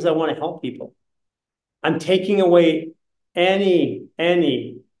only because I want to help people. I'm taking away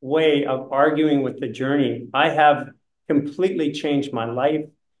any way of arguing with the journey. I have completely changed my life.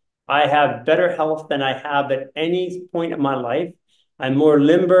 I have better health than I have at any point in my life. I'm more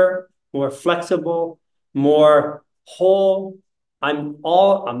limber, more flexible, more whole.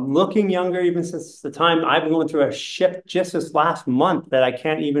 I'm looking younger even since the time I've been going through a shift just this last month that I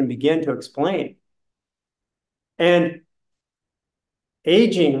can't even begin to explain. And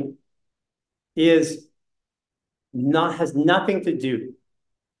aging is not has nothing to do,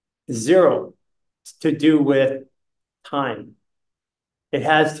 zero to do with time. It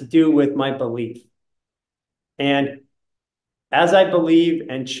has to do with my belief. And as I believe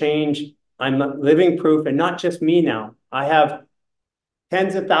and change, I'm living proof, and not just me now. I have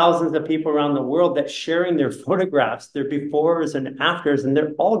tens of thousands of people around the world that sharing their photographs, their befores and afters, and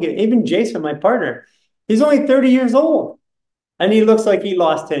they're all getting, even Jason, my partner, he's only 30 years old and he looks like he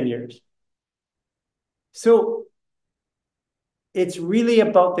lost 10 years. So it's really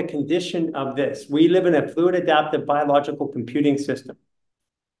about the condition of this. We live in a fluid adaptive biological computing system.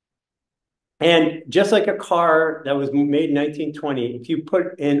 And just like a car that was made in 1920, if you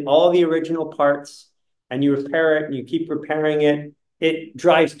put in all the original parts and you repair it and you keep repairing it, it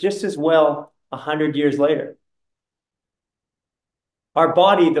drives just as well 100 years later. Our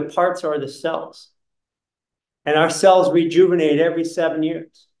body, the parts are the cells. And our cells rejuvenate every 7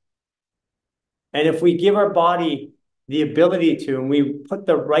 years. And if we give our body the ability to, and we put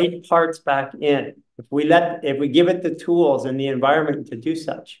the right parts back in, if we give it the tools and the environment to do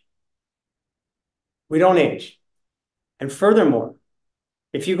such, we don't age. And furthermore,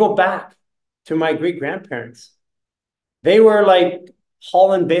 if you go back to my great-grandparents, they were like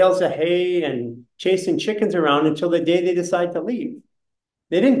hauling bales of hay and chasing chickens around until the day they decided to leave.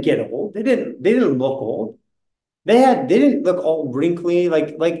 They didn't get old. They didn't look old. They didn't look all wrinkly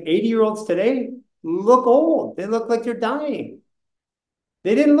like 80-year-olds today look old. They look like they're dying.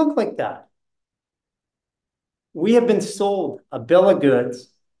 They didn't look like that. We have been sold a bill of goods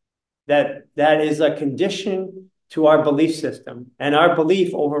that is a condition to our belief system, and our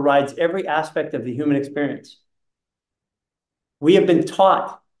belief overrides every aspect of the human experience. We have been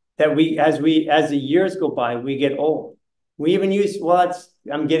taught that as the years go by, we get old. We even use,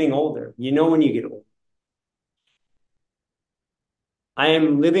 I'm getting older. You know when you get old. I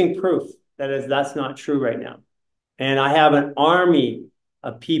am living proof that's not true right now. And I have an army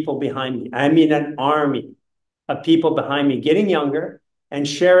of people behind me. I mean, an army of people behind me getting younger and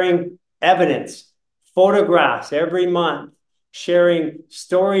sharing evidence, photographs every month, sharing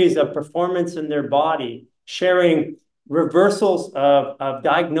stories of performance in their body, sharing reversals of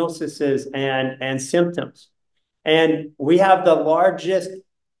diagnoses and symptoms. And we have the largest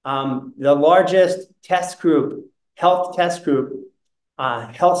test group, health test group,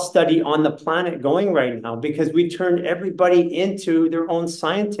 health study on the planet going right now, because we turned everybody into their own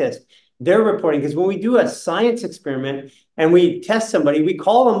scientist. They're reporting, because when we do a science experiment and we test somebody, we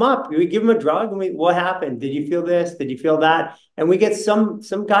call them up, we give them a drug, and what happened? Did you feel this? Did you feel that? And we get some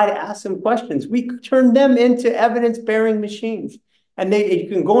guy to ask some questions. We turn them into evidence-bearing machines. And you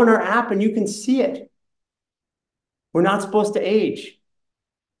can go on our app and you can see it. We're not supposed to age.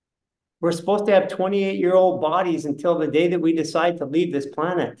 We're supposed to have 28-year-old bodies until the day that we decide to leave this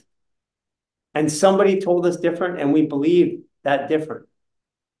planet. And somebody told us different, and we believe that different.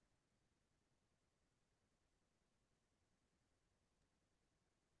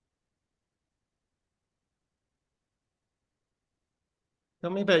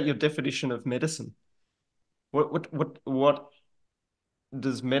 Tell me about your definition of medicine. What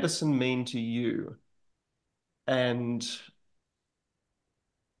does medicine mean to you? And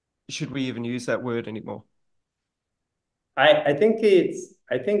should we even use that word anymore? I think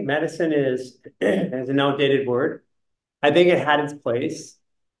medicine is an outdated word. I think it had its place.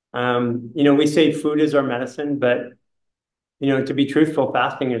 We say food is our medicine, but to be truthful,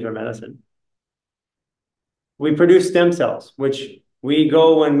 fasting is our medicine. We produce stem cells, which we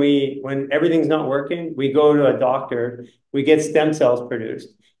go when everything's not working, we go to a doctor, we get stem cells produced.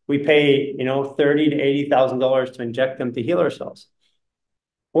 We pay, $30,000 to $80,000 to inject them to heal ourselves.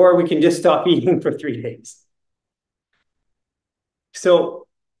 Or we can just stop eating for 3 days. So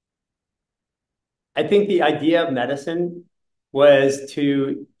I think the idea of medicine was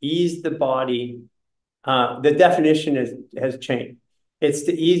to ease the body. The definition has changed. It's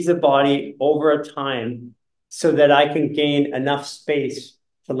to ease the body over a time so that I can gain enough space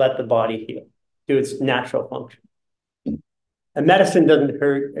to let the body heal, do its natural function. A medicine doesn't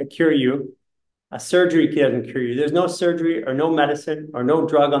cure you. A surgery doesn't cure you. There's no surgery or no medicine or no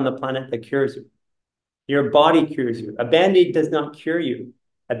drug on the planet that cures you. Your body cures you. A Band-Aid does not cure you.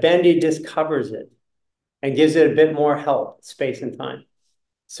 A Band-Aid just covers it. and gives it a bit more help, space and time.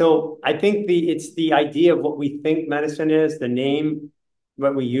 So I think it's the idea of what we think medicine is, the name,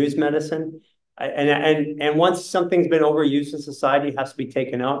 what we use medicine. And once something's been overused in society, it has to be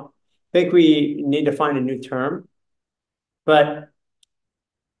taken out. I think we need to find a new term. But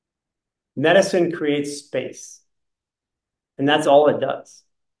medicine creates space, and that's all it does.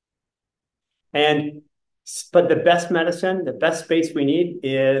 And but the best medicine, the best space we need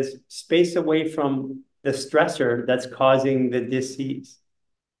is space away from the stressor that's causing the disease.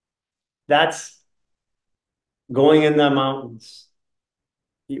 That's going in the mountains.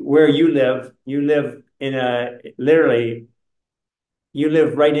 Where you live in a literally, you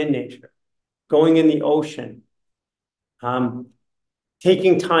live right in nature. Going in the ocean,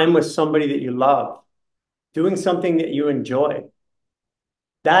 taking time with somebody that you love, doing something that you enjoy.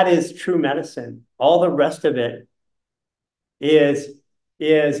 That is true medicine. All the rest of it is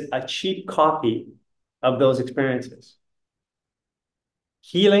a cheap copy of those experiences.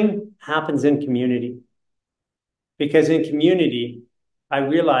 Healing happens in community, because in community, I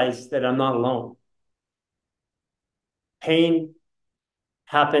realize that I'm not alone. Pain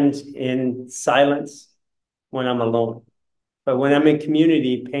happens in silence when I'm alone. But when I'm in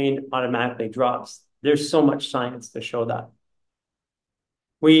community, pain automatically drops. There's so much science to show that.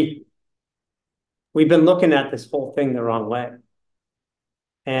 We've been looking at this whole thing the wrong way.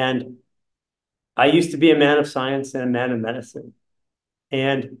 And I used to be a man of science and a man of medicine.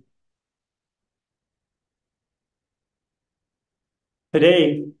 And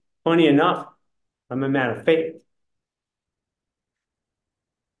today, funny enough, I'm a man of faith.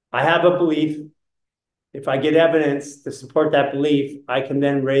 I have a belief. If I get evidence to support that belief, I can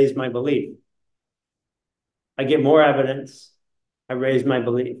then raise my belief. I get more evidence, I raise my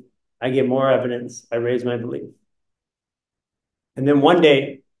belief. I get more evidence, I raise my belief. And then one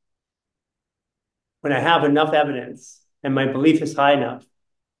day, when I have enough evidence and my belief is high enough,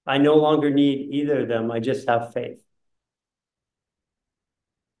 I no longer need either of them. I just have faith.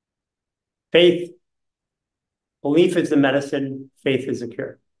 Faith, belief is the medicine, faith is a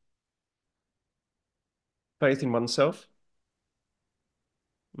cure. Faith in oneself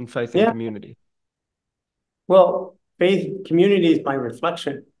and faith in Yeah. community. Well, faith, community is my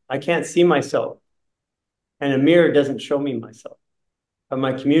reflection. I can't see myself, and a mirror doesn't show me myself, but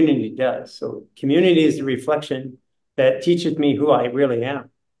my community does. So community is the reflection that teaches me who I really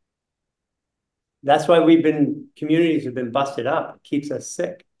am. That's why communities have been busted up. It keeps us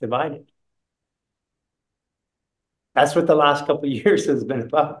sick, divided. That's what the last couple of years has been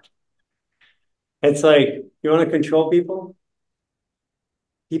about. It's like, you want to control people?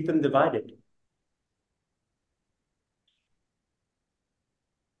 Keep them divided.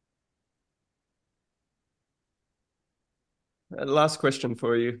 Last question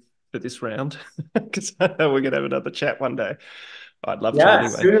for you for this round, because I know we're going to have another chat one day. I'd love to Yeah,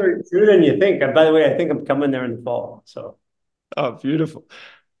 anyway. sooner than you think. And by the way, I think I'm coming there in the fall. So Oh, beautiful.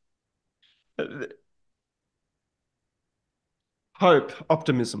 Hope,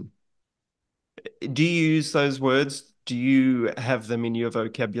 optimism. Do you use those words? Do you have them in your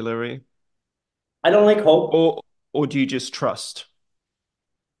vocabulary? I don't like hope. Or or do you just trust?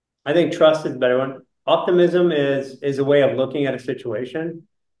 I think trust is a better one. Optimism is a way of looking at a situation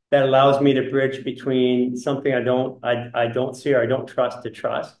that allows me to bridge between something I don't see or I don't trust to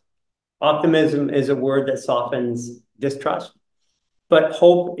trust. Optimism is a word that softens distrust, but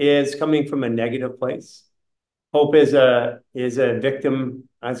hope is coming from a negative place. Hope is a victim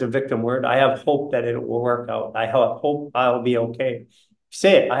as a victim word. I have hope that it will work out. I have hope I'll be okay.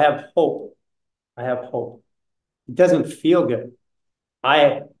 Say it. I have hope. I have hope. It doesn't feel good.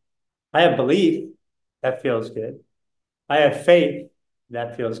 I I have belief, that feels good. I have faith,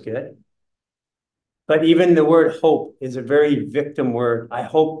 that feels good. But even the word hope is a very victim word. I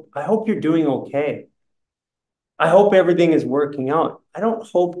hope you're doing okay. I hope everything is working out. I don't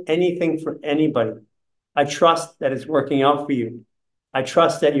hope anything for anybody. I trust that it's working out for you. I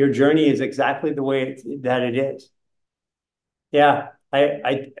trust that your journey is exactly the way that it is. Yeah,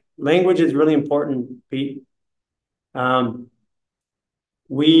 language is really important, Pete. Um,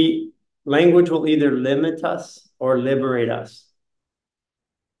 we language will either limit us or liberate us.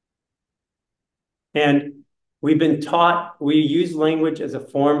 And we've been taught, we use language as a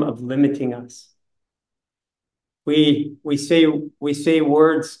form of limiting us. We say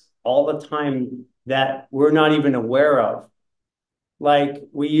words all the time that we're not even aware of. Like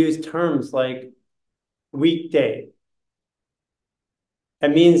we use terms like weekday. It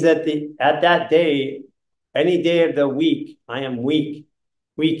means that at that day, any day of the week, I am weak.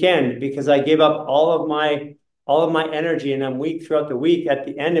 Weekend, because I gave up all of my energy and I'm weak throughout the week, at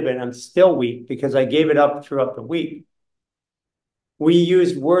the end of it, I'm still weak because I gave it up throughout the week. We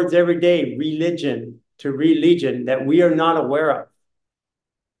use words every day, religion to religion, that we are not aware of.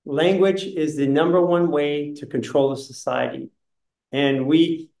 Language is the number one way to control a society. And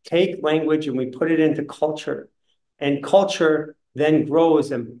we take language and we put it into culture. And culture then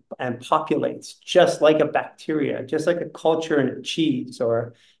grows and populates just like a bacteria, just like a culture in a cheese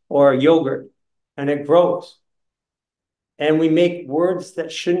or a yogurt. And it grows. And we make words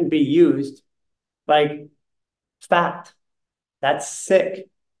that shouldn't be used, like fat. That's sick.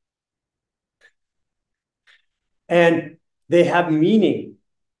 And they have meaning.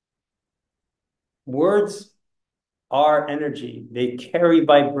 Words are energy. They carry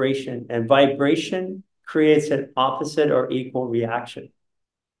vibration, and vibration creates an opposite or equal reaction.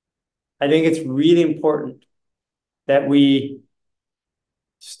 I think it's really important that we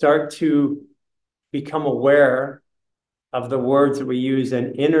start to become aware of the words that we use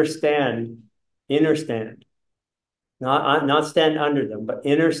and understand, not stand under them, but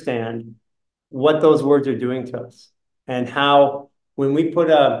understand what those words are doing to us and how when we put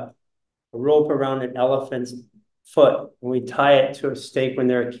a rope around an elephant's foot and we tie it to a stake when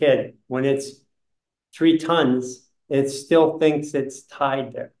they're a kid, when it's 3 tons, it still thinks it's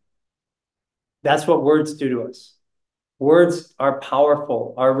tied there. That's what words do to us. Words are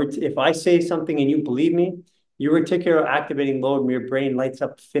powerful. If I say something and you believe me, your reticular activating lobe in your brain lights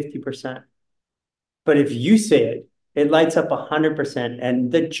up 50%. But if you say it, it lights up 100%.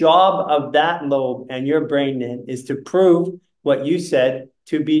 And the job of that lobe and your brain then is to prove what you said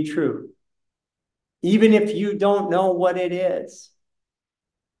to be true, even if you don't know what it is.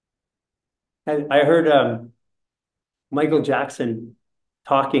 I heard Michael Jackson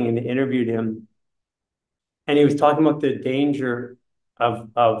talking and they interviewed him, and he was talking about the danger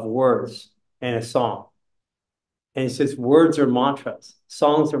of words in a song. And he says, words are mantras,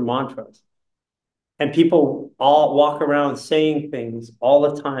 songs are mantras. And people all walk around saying things all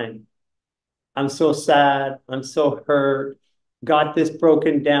the time. I'm so sad. I'm so hurt. Got this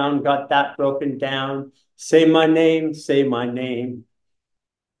broken down. Got that broken down. Say my name. Say my name.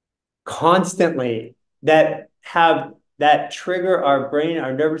 Constantly that trigger our brain,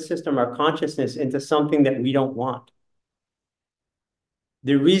 our nervous system, our consciousness into something that we don't want.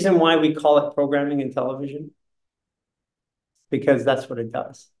 The reason why we call it programming in television, because that's what it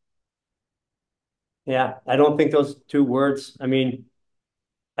does. Yeah, I don't think those two words, I mean,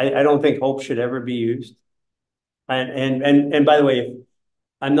 I don't think hope should ever be used. And by the way,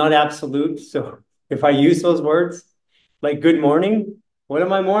 I'm not absolute. So if I use those words, like good morning, what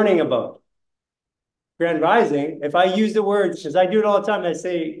am I mourning about? Grand Rising. If I use the words, because I do it all the time, I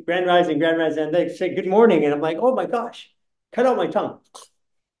say Grand Rising, and they say good morning. And I'm like, oh my gosh, cut out my tongue.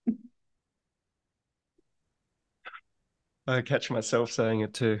 I catch myself saying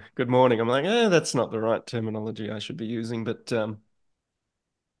it too. Good morning. I'm like, that's not the right terminology I should be using, but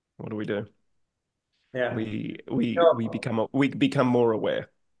what do we do? Yeah. We become more aware.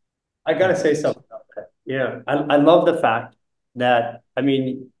 I gotta say And something about that. Yeah, I love the fact that, I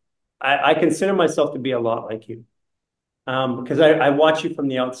mean, I consider myself to be a lot like you, because I watch you from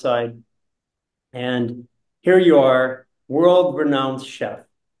the outside, and here you are, world-renowned chef,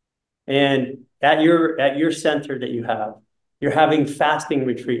 and at your center that you have, you're having fasting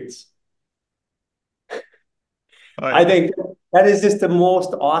retreats. I I think that is just the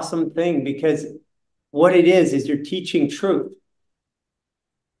most awesome thing because what it is you're teaching truth.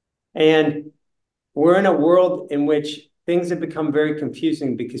 And we're in a world in which things have become very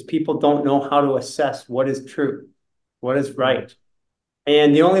confusing because people don't know how to assess what is true, what is mm, right.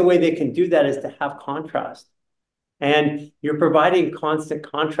 And the only way they can do that is to have contrast. And you're providing constant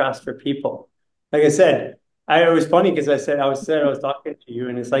contrast for people. Like I said, it was funny because I was talking to you,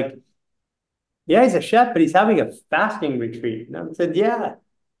 and it's like, yeah, he's a chef, but he's having a fasting retreat. And I said, yeah,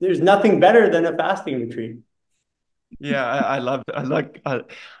 there's nothing better than a fasting retreat. yeah, I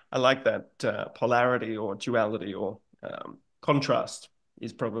like that polarity or duality or contrast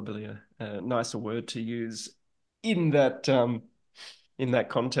is probably a nicer word to use in that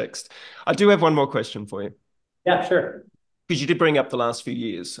context. I do have one more question for you. Yeah, sure. Because you did bring up the last few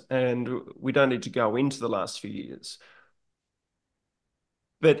years, and we don't need to go into the last few years.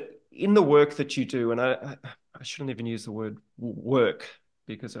 But in the work that you do, and I shouldn't even use the word work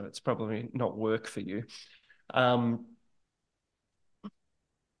because it's probably not work for you. Um,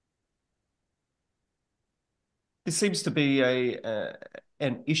 this seems to be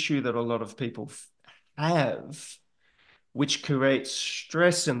an issue that a lot of people have, which creates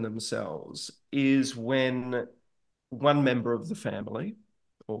stress in themselves, is when one member of the family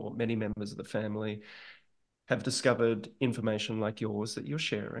or many members of the family have discovered information like yours that you're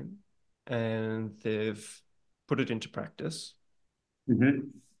sharing, and they've put it into practice, Mm-hmm.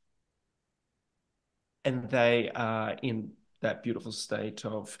 and they are in that beautiful state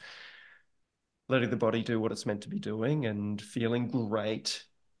of letting the body do what it's meant to be doing and feeling great,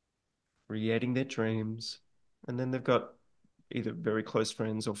 creating their dreams. And then they've got either very close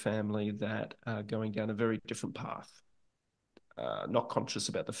friends or family that are going down a very different path, not conscious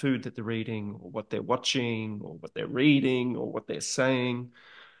about the food that they're eating or what they're watching or what they're reading or what they're saying.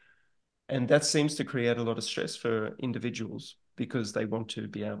 And that seems to create a lot of stress for individuals because they want to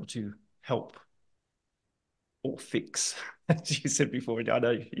be able to help or fix, as you said before. I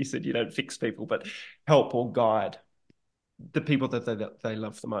know you said you don't fix people, but help or guide the people that they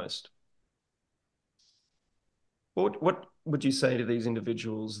love the most. What would you say to these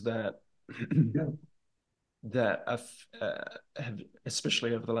individuals that that have,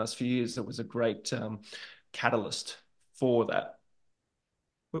 especially over the last few years, that was a great catalyst for that?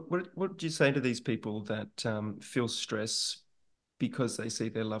 What would you say to these people that feel stress because they see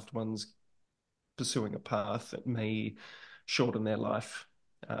their loved ones pursuing a path that may shorten their life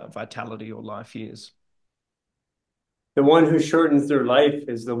vitality or life years? The one who shortens their life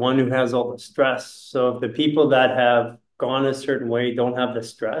is the one who has all the stress. So if the people that have gone a certain way don't have the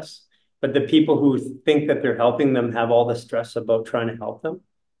stress, but the people who think that they're helping them have all the stress about trying to help them,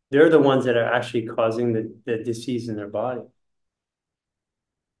 they're the ones that are actually causing the disease in their body.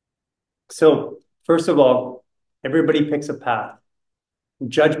 So first of all, everybody picks a path.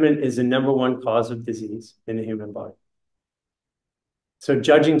 Judgment is the number one cause of disease in the human body. So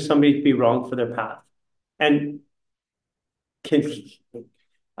judging somebody to be wrong for their path. And can,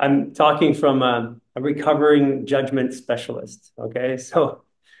 I'm talking from a recovering judgment specialist. Okay, so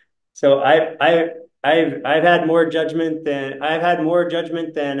I've had more judgment than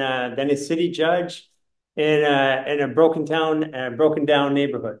a city judge in a broken down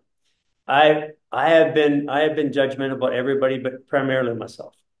neighborhood. I have been judgmental about everybody, but primarily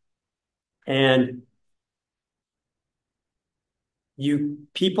myself. And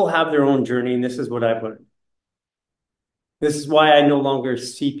people have their own journey, and this is what I've learned. This is why I no longer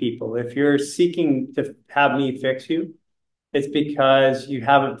see people. If you're seeking to have me fix you, it's because you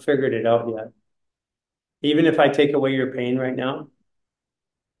haven't figured it out yet. Even if I take away your pain right now,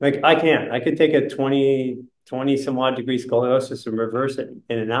 like I could take a 20 some odd degree scoliosis and reverse it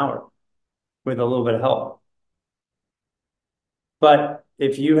in an hour with a little bit of help. But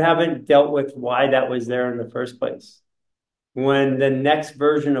if you haven't dealt with why that was there in the first place, when the next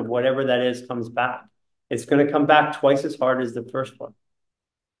version of whatever that is comes back, it's going to come back twice as hard as the first one.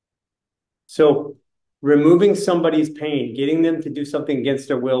 So removing somebody's pain, getting them to do something against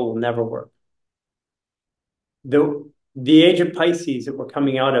their will never work. The age of Pisces that we're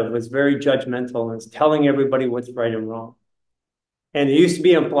coming out of was very judgmental and it's telling everybody what's right and wrong. And it used to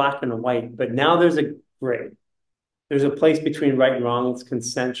be in black and white, but now there's a gray. There's a place between right and wrong. It's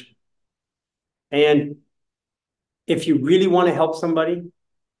consensual. And if you really want to help somebody,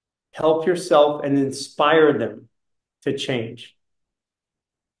 help yourself and inspire them to change.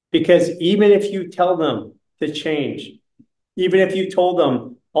 Because even if you tell them to change, even if you told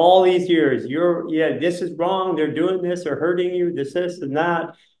them all these years, this is wrong, they're doing this, they're hurting you, this, and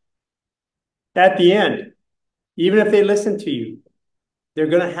that. At the end, even if they listen to you, they're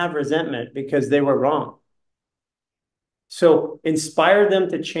going to have resentment because they were wrong. So inspire them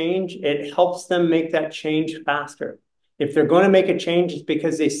to change. It helps them make that change faster. If they're going to make a change, it's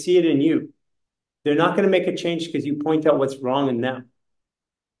because they see it in you. They're not going to make a change because you point out what's wrong in them.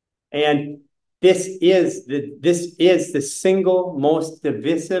 And this is the single most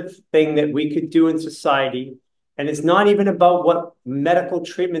divisive thing that we could do in society. And it's not even about what medical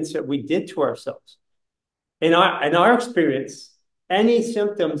treatments that we did to ourselves. In our experience, any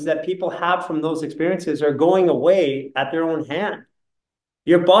symptoms that people have from those experiences are going away at their own hand.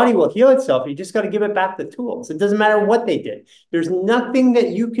 Your body will heal itself. You just got to give it back the tools. It doesn't matter what they did. There's nothing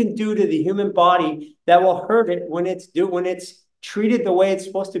that you can do to the human body that will hurt it when it's treated the way it's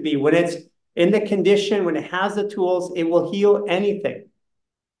supposed to be. When it's in the condition, when it has the tools, it will heal anything.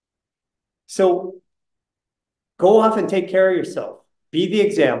 So go off and take care of yourself. Be the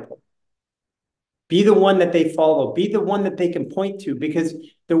example. Be the one that they follow. Be the one that they can point to, because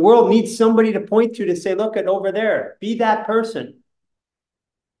the world needs somebody to point to say, look at over there. Be that person.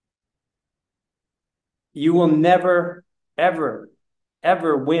 You will never, ever,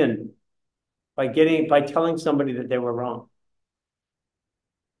 ever win by telling somebody that they were wrong.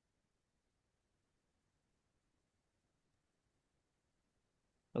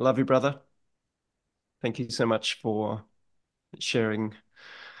 I love you, brother. Thank you so much for sharing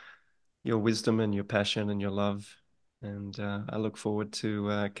your wisdom and your passion and your love. And I look forward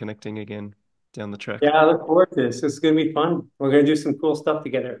to connecting again down the Yeah, track. I look forward to this. This is going to be fun. We're going to do some cool stuff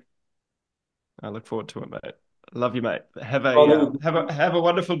together. I look forward to it, mate. Love you, mate. Well, Have a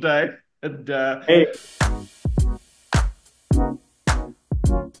wonderful day. And hey,